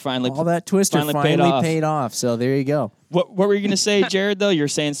Twister finally paid off. So there you go. What were you going to say, Jared, though? You're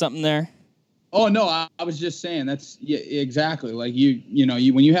saying something there? Oh, no, I was just saying that's exactly like you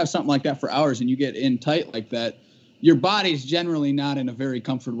when you have something like that for hours and you get in tight like that, your body's generally not in a very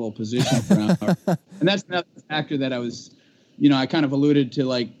comfortable position for an hour. And that's another factor that I was, I kind of alluded to,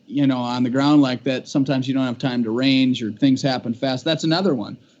 like, on the ground like that. Sometimes you don't have time to range or things happen fast. That's another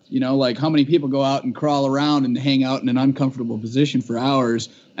one. Like how many people go out and crawl around and hang out in an uncomfortable position for hours,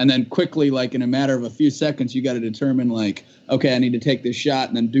 and then quickly, like in a matter of a few seconds, you got to determine, like, okay, I need to take this shot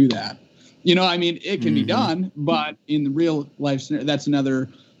and then do that. It can be done, but in the real life scenario, that's another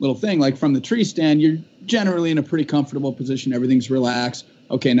little thing. Like from the tree stand, you're generally in a pretty comfortable position. Everything's relaxed.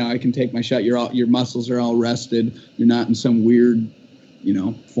 Okay, now I can take my shot. Your muscles are all rested. You're not in some weird,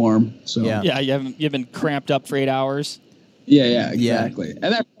 form. So yeah, you've been cramped up for 8 hours. Yeah, exactly. Yeah.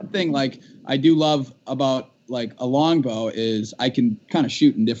 And that's one thing, like, I do love about, like, a longbow is I can kind of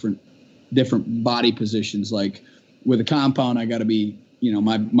shoot in different body positions. Like with a compound, I got to be,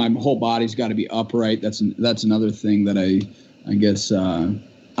 my whole body's got to be upright. That's another thing that I guess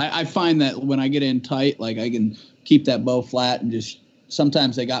I find that when I get in tight, like, I can keep that bow flat and just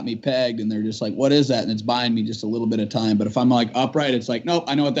sometimes they got me pegged and they're just like, what is that? And it's buying me just a little bit of time. But if I'm like upright, it's like, nope,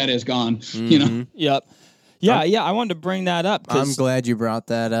 I know what that is, gone. Yep. Yeah, I wanted to bring that up. I'm glad you brought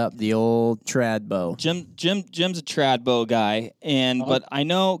that up. The old trad bow. Jim's a trad bow guy, but I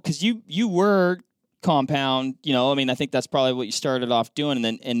know because you were compound. I think that's probably what you started off doing,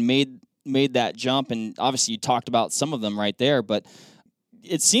 and made that jump. And obviously, you talked about some of them right there. But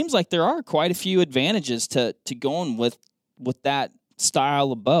it seems like there are quite a few advantages to going with that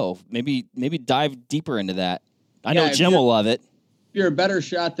style of bow. Maybe dive deeper into that. I know Jim will love it. If you're a better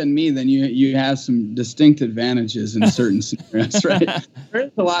shot than me, then you have some distinct advantages in certain scenarios, right?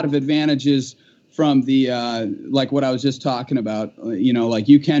 There's a lot of advantages from the like what I was just talking about. Like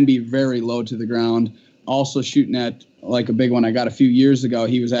you can be very low to the ground. Also shooting at like a big one I got a few years ago,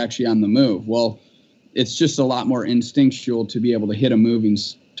 he was actually on the move. Well, it's just a lot more instinctual to be able to hit a moving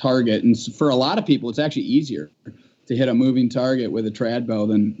target, and for a lot of people, it's actually easier to hit a moving target with a trad bow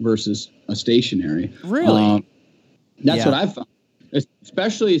than versus a stationary. Really? That's what I've found.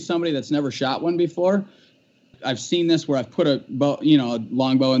 Especially somebody that's never shot one before. I've seen this where I've put a bow, a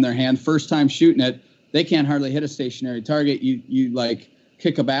long bow in their hand. First time shooting it, they can't hardly hit a stationary target. You like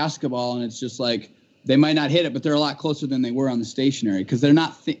kick a basketball and it's just like they might not hit it, but they're a lot closer than they were on the stationary because they're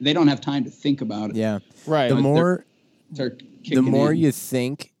not. They don't have time to think about it. Yeah, right. The more you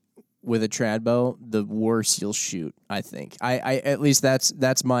think with a trad bow, the worse you'll shoot. I think. I at least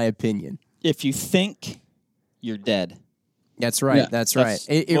that's my opinion. If you think, you're dead. That's right. Yeah. That's right.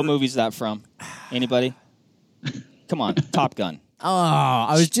 What movie is that from? Anybody? Come on, Top Gun. Oh,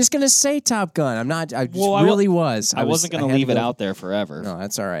 I was just gonna say Top Gun. I'm not. I was. I wasn't gonna leave it out there forever. No,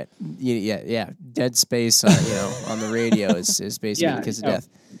 that's all right. Yeah. Dead Space, on the radio is basically the kiss of death.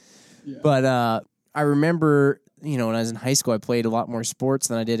 Yeah. But I remember, when I was in high school, I played a lot more sports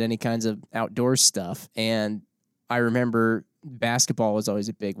than I did any kinds of outdoor stuff, and I remember basketball was always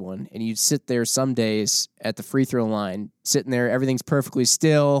a big one, and you'd sit there some days at the free throw line, sitting there, everything's perfectly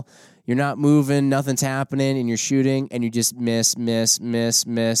still, you're not moving, nothing's happening, and you're shooting, and you just miss, and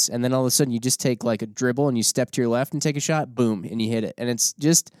then all of a sudden you just take like a dribble and you step to your left and take a shot, boom, and you hit it, and it's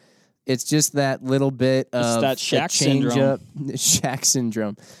just that little bit of that Shaq syndrome. Shaq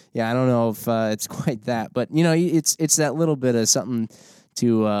syndrome. Yeah, I don't know if it's quite that, but it's that little bit of something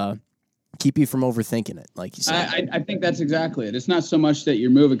to keep you from overthinking it, like you said. I think that's exactly it. It's not so much that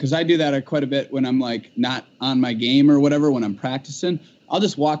you're moving, because I do that quite a bit when I'm like not on my game or whatever, when I'm practicing. I'll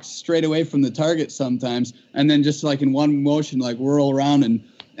just walk straight away from the target sometimes, and then just like in one motion, like whirl around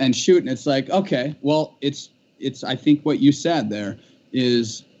and shoot. And it's like, okay, well, it's I think what you said there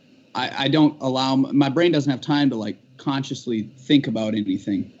is I don't allow, my brain doesn't have time to like consciously think about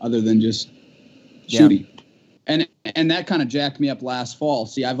anything other than just shooting. And that kind of jacked me up last fall.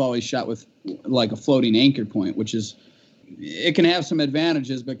 See, I've always shot with like a floating anchor point, which is, it can have some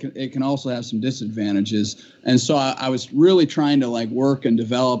advantages, but it can also have some disadvantages. And so I was really trying to like work and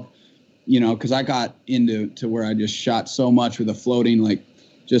develop, because I got into where I just shot so much with a floating, like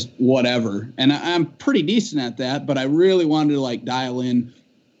just whatever. And I'm pretty decent at that, but I really wanted to like dial in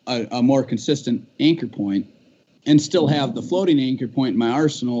a more consistent anchor point and still have the floating anchor point in my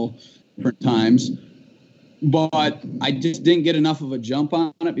arsenal for times. But I just didn't get enough of a jump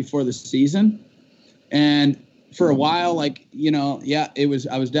on it before the season. And for a while, like, I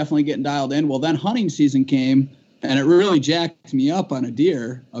was definitely getting dialed in. Well, then hunting season came, and it really jacked me up on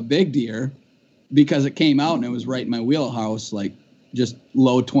a big deer, because it came out and it was right in my wheelhouse, like just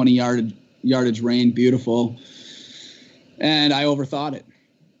low 20 yardage range, beautiful. And I overthought it.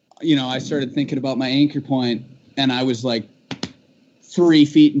 I started thinking about my anchor point, and I was like 3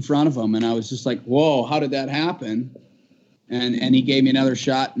 feet in front of him, and I was just like, whoa, how did that happen? And he gave me another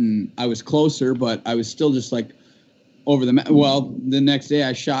shot, and I was closer, but I was still just like over the well, the next day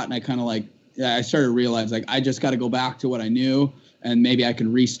I shot, and I kind of like, I started to realize like I just got to go back to what I knew, and maybe I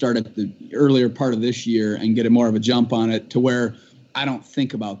can restart at the earlier part of this year and get more of a jump on it to where I don't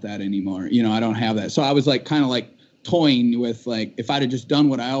think about that anymore. I don't have that. So I was like kind of like toying with like, if I'd have just done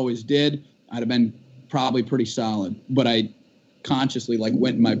what I always did, I'd have been probably pretty solid. But I consciously like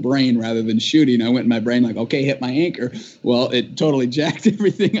went in my brain rather than shooting. I went in my brain like, okay, hit my anchor. Well, it totally jacked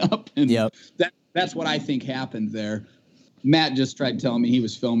everything up. And that's what I think happened there. Matt just tried telling me, he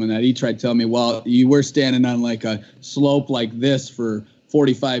was filming that. He tried telling me, well, you were standing on like a slope like this for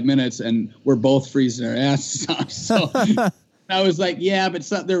 45 minutes and we're both freezing our asses off. So I was like, yeah, but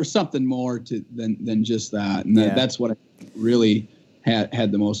there was something more than just that. And that's what really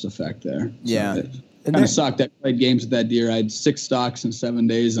had the most effect there. So yeah. Kind of sucked. I played games with that deer. I had 6 stalks in 7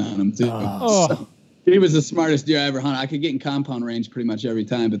 days on him too. So he was the smartest deer I ever hunted. I could get in compound range pretty much every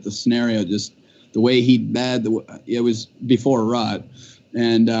time, but the scenario, just the way he bad, it was before rut.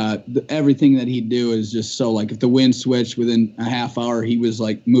 And everything that he'd do is just so, like, if the wind switched within a half hour, he was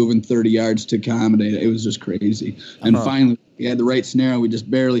like moving 30 yards to accommodate it. It was just crazy. And finally, he had the right scenario. We just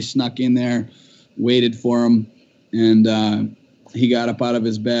barely snuck in there, waited for him, and he got up out of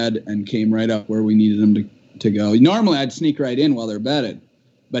his bed and came right up where we needed him to go. Normally, I'd sneak right in while they're bedded,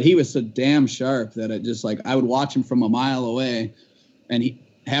 but he was so damn sharp that it just, like, I would watch him from a mile away, and he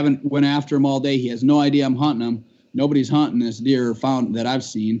haven't went after him all day. He has no idea I'm hunting him. Nobody's hunting this deer or found that I've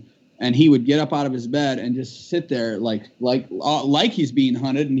seen. And he would get up out of his bed and just sit there like he's being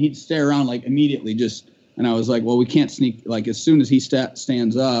hunted, and he'd stare around like immediately and I was like, well, we can't sneak. Like, as soon as he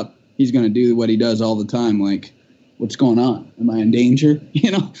stands up, he's going to do what he does all the time. Like, what's going on? Am I in danger?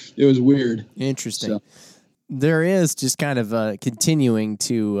 It was weird. Interesting. So, there is just kind of continuing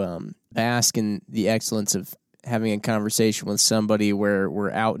to bask in the excellence of having a conversation with somebody where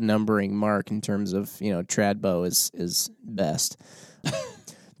we're outnumbering Mark in terms of, trad bow is best.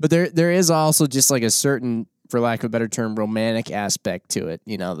 But there is also just like a certain, for lack of a better term, romantic aspect to it.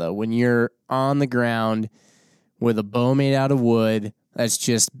 Though, when you're on the ground with a bow made out of wood, that's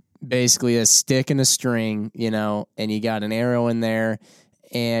just basically a stick and a string, and you got an arrow in there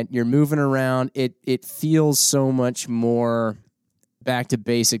and you're moving around. It feels so much more back to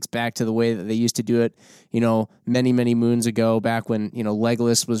basics, back to the way that they used to do it, many, many moons ago, back when,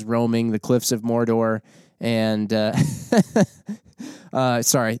 Legolas was roaming the cliffs of Mordor. And,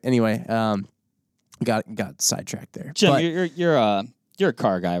 sorry. Anyway, got sidetracked there. Jim, but, you're a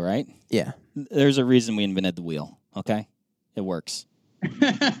car guy, right? Yeah. There's a reason we invented the wheel. Okay. It works.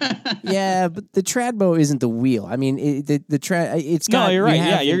 Yeah, but the trad bow isn't the wheel. I mean, the trad. It's got. No, you're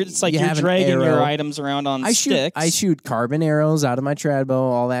right. It's like you're dragging your items around on sticks. I shoot carbon arrows out of my trad bow,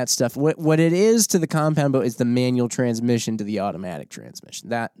 all that stuff. What it is to the compound bow is the manual transmission to the automatic transmission.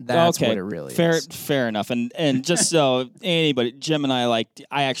 That's okay. What it really is. Fair enough. And just so anybody, Jim and I love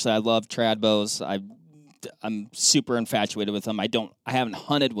trad bows. I'm super infatuated with them. I haven't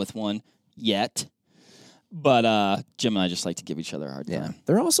hunted with one yet. But Jim and I just like to give each other a hard time.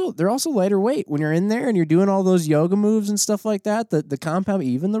 Yeah. They're also lighter weight when you're in there and you're doing all those yoga moves and stuff like that. The compound,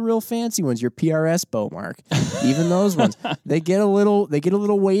 even the real fancy ones, your PRS bow, Mark, even those ones, they get a little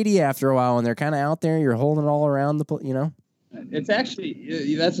weighty after a while, and they're kind of out there. You're holding it all around It's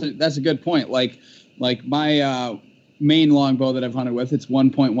actually that's a good point. Like my main longbow that I've hunted with, it's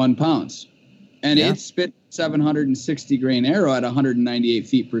 1.1 pounds, and it spit 760 grain arrow at 198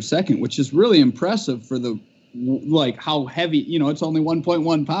 feet per second, which is really impressive for how heavy, it's only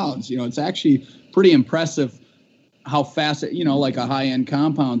 1.1 pounds. It's actually pretty impressive how fast it, like a high-end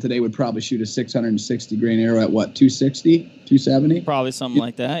compound today would probably shoot a 660 grain arrow at what, 260, 270? Probably something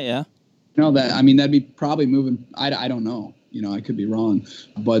like that, yeah. That'd be probably moving, I don't know, I could be wrong,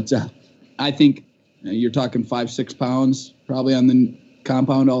 but I think you're talking 5-6 pounds probably on the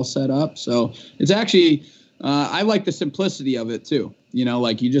compound all set up. So it's actually, I like the simplicity of it too.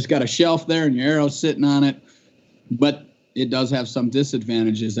 Like you just got a shelf there and your arrow's sitting on it, but it does have some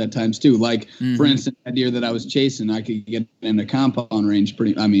disadvantages at times too. Like for instance, a deer that I was chasing, I could get in a compound range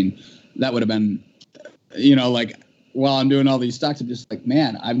that would have been, like while I'm doing all these stocks, I'm just like,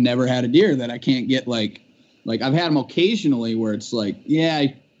 man, I've never had a deer that I can't get like I've had them occasionally where it's like, yeah,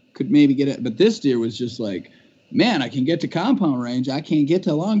 I could maybe get it. But this deer was just like, man, I can get to compound range. I can't get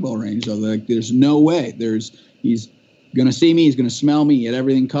to longbow range. So like, there's no way. He's going to see me. He's going to smell me. Get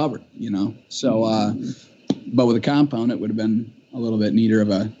everything covered, So, but with a compound, it would have been a little bit neater of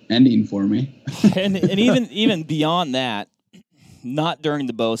a ending for me. and even beyond that, not during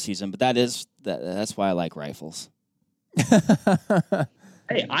the bow season, but that's why I like rifles.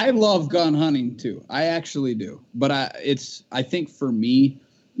 Hey, I love gun hunting too. I actually do. But I think for me,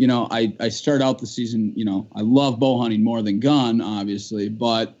 I start out the season, I love bow hunting more than gun, obviously,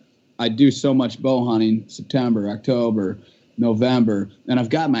 but I do so much bow hunting September, October, November, and I've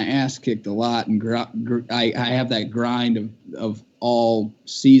got my ass kicked a lot, and I have that grind of all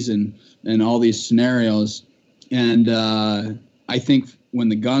season and all these scenarios. And I think when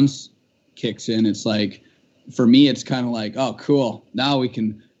the guns kicks in, it's like, for me, it's kind of like, oh, cool. Now we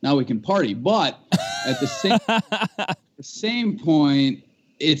can party. But at the same point,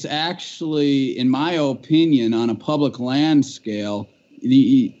 it's actually, in my opinion, on a public land scale,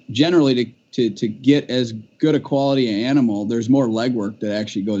 generally to get as good a quality animal, there's more legwork that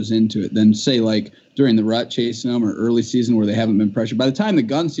actually goes into it than, say, like during the rut chasing them or early season where they haven't been pressured. By the time the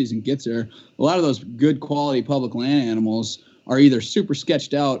gun season gets there, a lot of those good quality public land animals are either super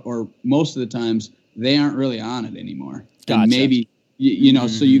sketched out, or most of the times they aren't really on it anymore. Gotcha. And maybe,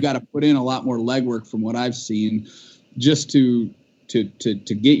 so you got to put in a lot more legwork from what I've seen just to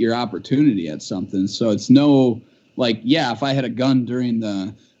get your opportunity at something. So it's like, yeah, if I had a gun during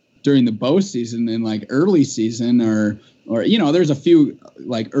the bow season and like early season or there's a few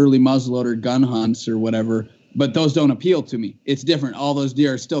like early muzzleloader gun hunts or whatever, but those don't appeal to me. It's different. All those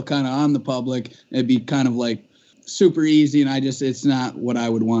deer are still kind of on the public. It'd be kind of like super easy, and it's not what I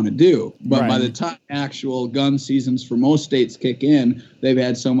would want to do. But by the time actual gun seasons for most states kick in, they've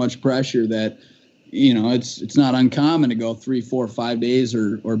had so much pressure that, it's not uncommon to go 3, 4, 5 days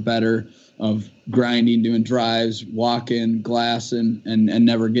or better of grinding, doing drives, walking, glassing, and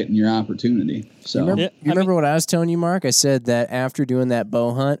never getting your opportunity. So you remember what I was telling you, Mark? I said that after doing that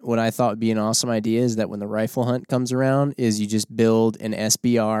bow hunt, what I thought would be an awesome idea is that when the rifle hunt comes around, is you just build an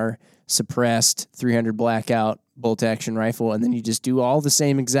SBR suppressed 300 blackout bolt action rifle, and then you just do all the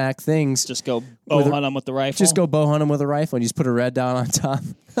same exact things. Just go bow hunt them with the rifle. Just go bow hunt them with a rifle, and you just put a red dot on top.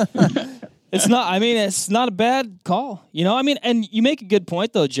 It's not a bad call, and you make a good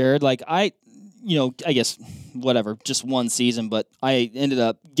point though, Jared. Like I guess whatever, just one season, but I ended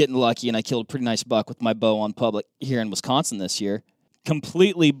up getting lucky and I killed a pretty nice buck with my bow on public here in Wisconsin this year.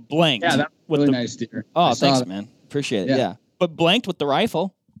 Completely blanked. Yeah, that's really nice deer. Oh, thanks, man. Appreciate it. Yeah. But blanked with the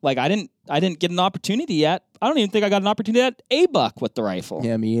rifle. Like I didn't get an opportunity yet. I don't even think I got an opportunity at a buck with the rifle.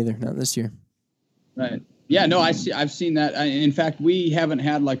 Yeah, me either. Not this year. Right. Yeah, no, I've seen that. In fact, we haven't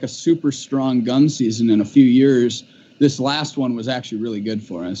had like a super strong gun season in a few years. This last one was actually really good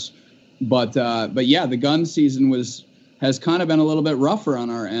for us. But yeah, the gun season has kind of been a little bit rougher on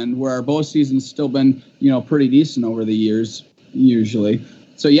our end, where our bow season's still been, pretty decent over the years usually.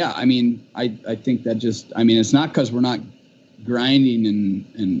 So yeah, I mean, I think that it's not because we're not grinding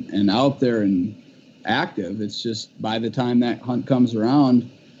and out there and active. It's just by the time that hunt comes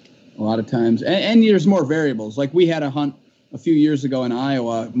around, a lot of times, and there's more variables. Like we had a hunt a few years ago in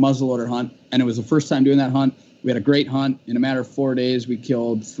Iowa, muzzleloader hunt, and it was the first time doing that hunt. We had a great hunt. In a matter of 4 days, we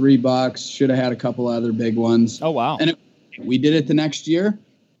killed 3 bucks. Should have had a couple other big ones. Oh wow! And we did it the next year.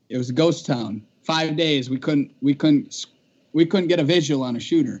 It was a ghost town. 5 days. We couldn't get a visual on a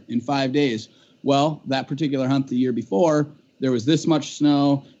shooter in 5 days. Well, that particular hunt the year before, there was this much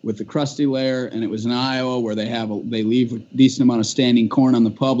snow with the crusty layer, and it was in Iowa where they leave a decent amount of standing corn on the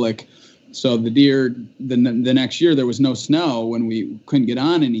public. So the deer, the next year, there was no snow when we couldn't get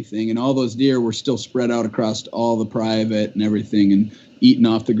on anything, and all those deer were still spread out across all the private and everything and eating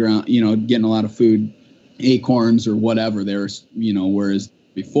off the ground, getting a lot of food, acorns or whatever. They were, whereas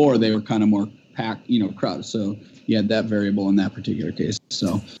before they were kind of more packed, crowded. So you had that variable in that particular case.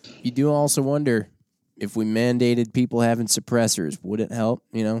 So you do also wonder, if we mandated people having suppressors, would it help?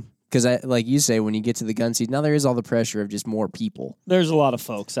 Because like you say, when you get to the gun season, now there is all the pressure of just more people. There's a lot of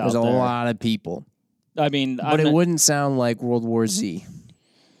folks out there. There's a lot of people. I mean, but it wouldn't sound like World War Z.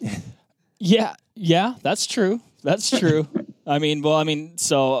 Yeah, that's true. That's true.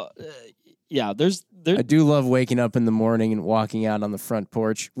 Yeah, there's. I do love waking up in the morning and walking out on the front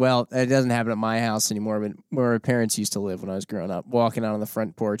porch. Well, it doesn't happen at my house anymore, but where my parents used to live when I was growing up, walking out on the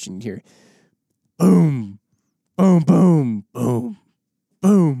front porch and you hear, boom, boom, boom, boom,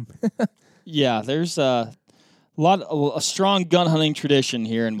 boom. Yeah, there's a strong gun hunting tradition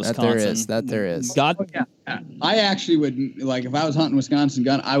here in Wisconsin. That there is. Yeah. I actually would, like, if I was hunting Wisconsin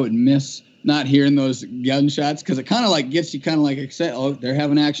gun, I would miss not hearing those gunshots because it kind of like gets you kind of like excited. Oh, they're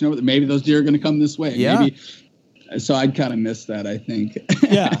having action over there. Maybe those deer are going to come this way. Yeah. Maybe. So I'd kind of miss that, I think.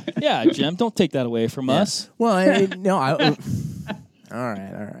 Yeah, Jim, don't take that away from us. Well, all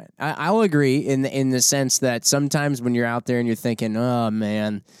right. I'll agree in the sense that sometimes when you're out there and you're thinking, oh,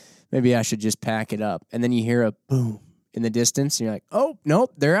 man, maybe I should just pack it up. And then you hear a boom in the distance, and you're like, oh,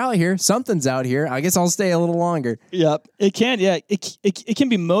 nope, they're out here. Something's out here. I guess I'll stay a little longer. Yep. It can, yeah. It can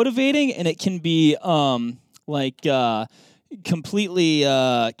be motivating, and it can be completely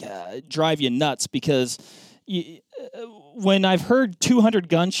drive you nuts because when I've heard 200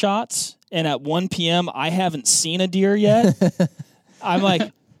 gunshots and at 1 p.m. I haven't seen a deer yet, I'm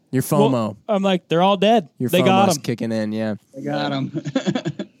like... Your FOMO. Well, I'm like, they're all dead. They got them. Kicking in, yeah. They got them.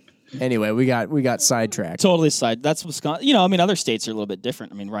 Anyway, we got sidetracked. Totally side. That's Wisconsin. Other states are a little bit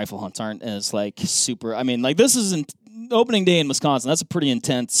different. Rifle hunts aren't as super. This is opening day in Wisconsin. That's a pretty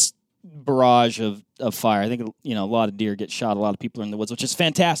intense barrage of fire. I think a lot of deer get shot. A lot of people are in the woods, which is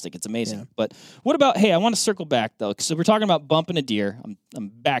fantastic. It's amazing. Yeah. But what about? Hey, I want to circle back though, because we're talking about bumping a deer. I'm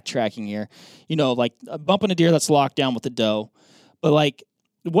backtracking here. Bumping a deer that's locked down with a doe. But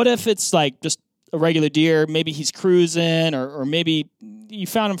what if it's just a regular deer? Maybe he's cruising, or maybe you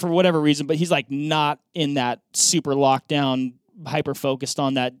found him for whatever reason, but he's not in that super lockdown, hyper focused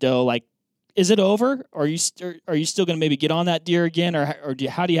on that doe. Is it over? Or are you still going to maybe get on that deer again, or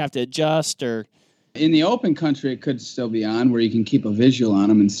how do you have to adjust? Or In the open country, it could still be on, where you can keep a visual on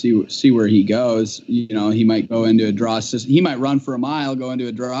him and see where he goes. He might go into a draw system. He might run for a mile, go into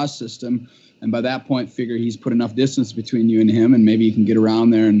a draw system, and by that point, figure he's put enough distance between you and him, and maybe you can get around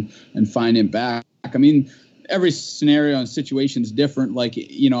there and find him back. I mean, every scenario and situation is different. Like,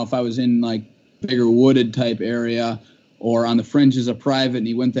 if I was in like bigger wooded type area or on the fringes of private and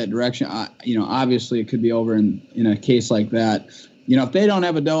he went that direction, obviously it could be over in a case like that. If they don't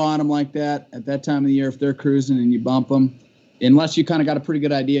have a doe on them like that at that time of the year, if they're cruising and you bump them, unless you kind of got a pretty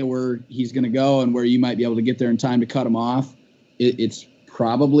good idea where he's going to go and where you might be able to get there in time to cut him off, it's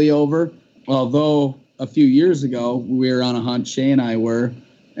probably over. Although a few years ago, we were on a hunt, Shay and I were,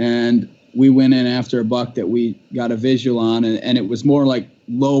 and we went in after a buck that we got a visual on, and it was more like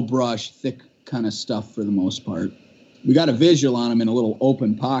low brush, thick kind of stuff for the most part. We got a visual on him in a little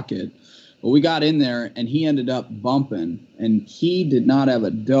open pocket, but we got in there, and he ended up bumping, and he did not have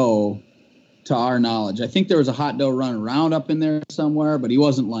a doe to our knowledge. I think there was a hot doe running around up in there somewhere, but he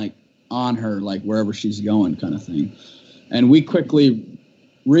wasn't like on her, like wherever she's going kind of thing. And we quickly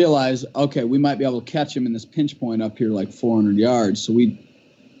realized, okay, we might be able to catch him in this pinch point up here like 400 yards. So we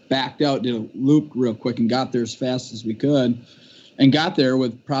backed out, did a loop real quick, and got there as fast as we could, and got there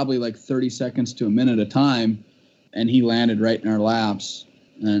with probably like 30 seconds to a minute of time, and he landed right in our laps,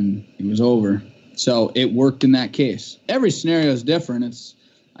 and it was over. So it worked in that case. Every scenario is different.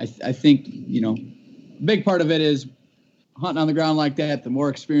 I think, big part of it is hunting on the ground like that. The more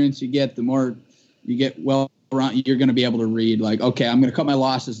experience you get, the more you get well around, you're going to be able to read like, okay, I'm going to cut my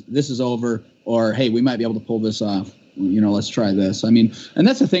losses. This is over. Or, hey, we might be able to pull this off. Let's try this. I mean, and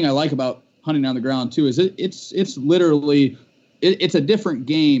that's the thing I like about hunting on the ground too, is it's literally, it's a different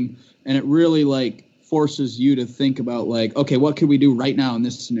game, and it really like forces you to think about like, okay, what could we do right now in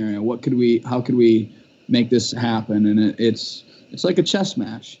this scenario? How could we make this happen? And it's like a chess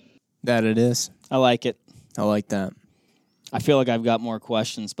match. That it is. I like it. I like that. I feel like I've got more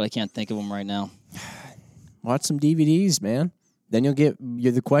questions, but I can't think of them right now. Watch some DVDs, man. Then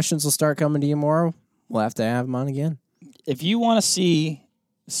the questions will start coming to you more. We'll have to have them on again. If you want to see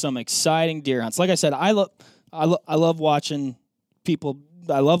some exciting deer hunts, like I said, I love watching people.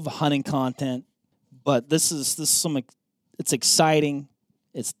 I love hunting content, but this is it's exciting,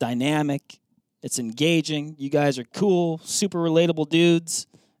 it's dynamic, it's engaging. You guys are cool, super relatable dudes,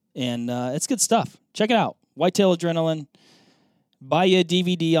 and it's good stuff. Check it out, Whitetail Adrenaline. Buy you a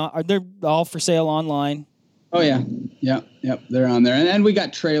DVD. They're all for sale online. Oh yeah, yep, they're on there, and we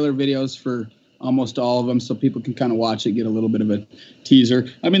got trailer videos for almost all of them, so people can kind of watch it, get a little bit of a teaser.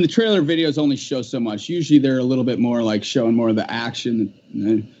 I mean, the trailer videos only show so much. Usually they're a little bit more like showing more of the action,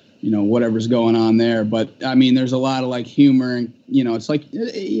 whatever's going on there. But I mean, there's a lot of like humor, and it's like,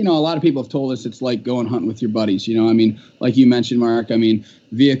 a lot of people have told us it's like going hunting with your buddies. I mean, like you mentioned, Mark, I mean,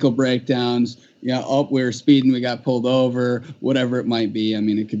 vehicle breakdowns, we were speeding, we got pulled over, whatever it might be. I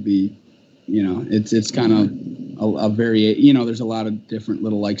mean, it could be, it's kind of a very, there's a lot of different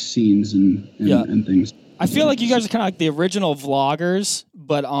little like scenes and things. I feel like you guys are kind of like the original vloggers,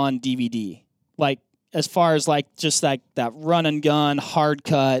 but on DVD. Like, as far as like just like that run and gun, hard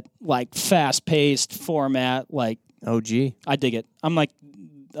cut, like fast paced format, like OG. I dig it. I'm like,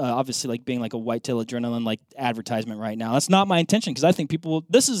 obviously like being like a Whitetail Adrenaline like advertisement right now. That's not my intention, because I think people.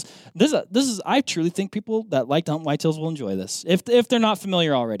 This is. I truly think people that like to hunt whitetails will enjoy this if they're not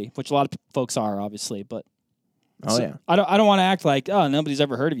familiar already, which a lot of folks are, obviously. But yeah, I don't want to act like nobody's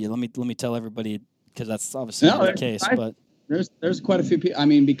ever heard of you. Let me tell everybody, because that's obviously not the case. But there's quite a few people. I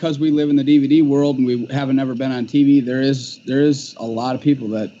mean, because we live in the DVD world and we haven't ever been on TV, there is a lot of people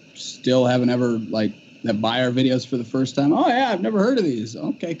that still haven't ever like. That buy our videos for the first time. Oh yeah, I've never heard of these.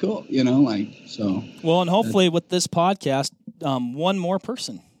 Okay, cool. So. Well, and hopefully with this podcast, one more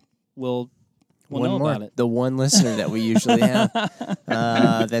person will know about it. The one listener that we usually have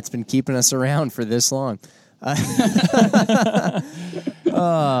that's been keeping us around for this long. Oh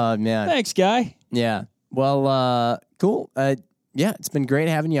man. Thanks, guy. Yeah. Well, cool. Yeah, it's been great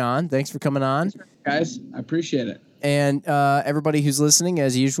having you on. Thanks for coming on, guys. I appreciate it. And everybody who's listening,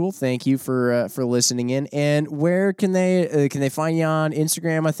 as usual, thank you for listening in. And where can they find you on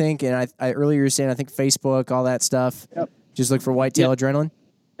Instagram? I think, and I earlier you were saying I think Facebook, all that stuff. Yep. Just look for Whitetail Adrenaline.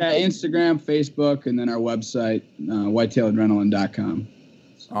 Instagram, Facebook, and then our website, whitetailadrenaline.com.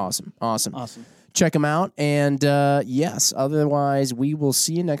 Awesome. Check them out. And yes, otherwise we will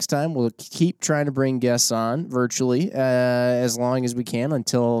see you next time. We'll keep trying to bring guests on virtually as long as we can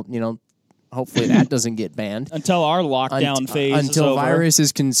until hopefully that doesn't get banned. Until our lockdown phase is until over.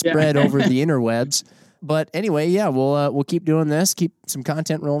 Viruses can spread over the interwebs. But anyway, yeah, we'll keep doing this, keep some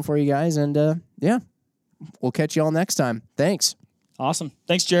content rolling for you guys, and we'll catch you all next time. Thanks. Awesome.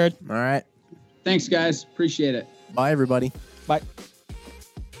 Thanks, Jared. All right. Thanks, guys. Appreciate it. Bye, everybody. Bye.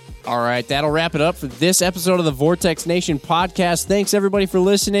 All right, that'll wrap it up for this episode of the Vortex Nation podcast. Thanks, everybody, for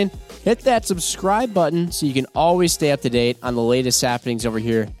listening. Hit that subscribe button so you can always stay up to date on the latest happenings over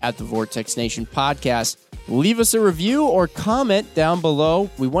here at the Vortex Nation podcast. Leave us a review or comment down below.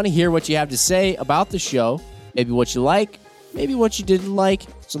 We want to hear what you have to say about the show, maybe what you like, maybe what you didn't like,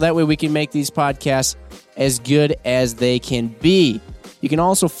 so that way we can make these podcasts as good as they can be. You can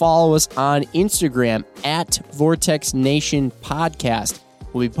also follow us on Instagram at Vortex Nation Podcast.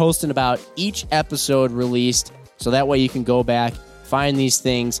 We'll be posting about each episode released, so that way you can go back, find these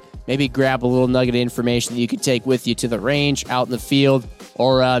things, maybe grab a little nugget of information that you can take with you to the range, out in the field,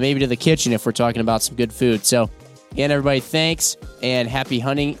 or maybe to the kitchen if we're talking about some good food. So, again, everybody, thanks, and happy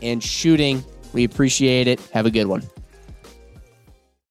hunting and shooting. We appreciate it. Have a good one.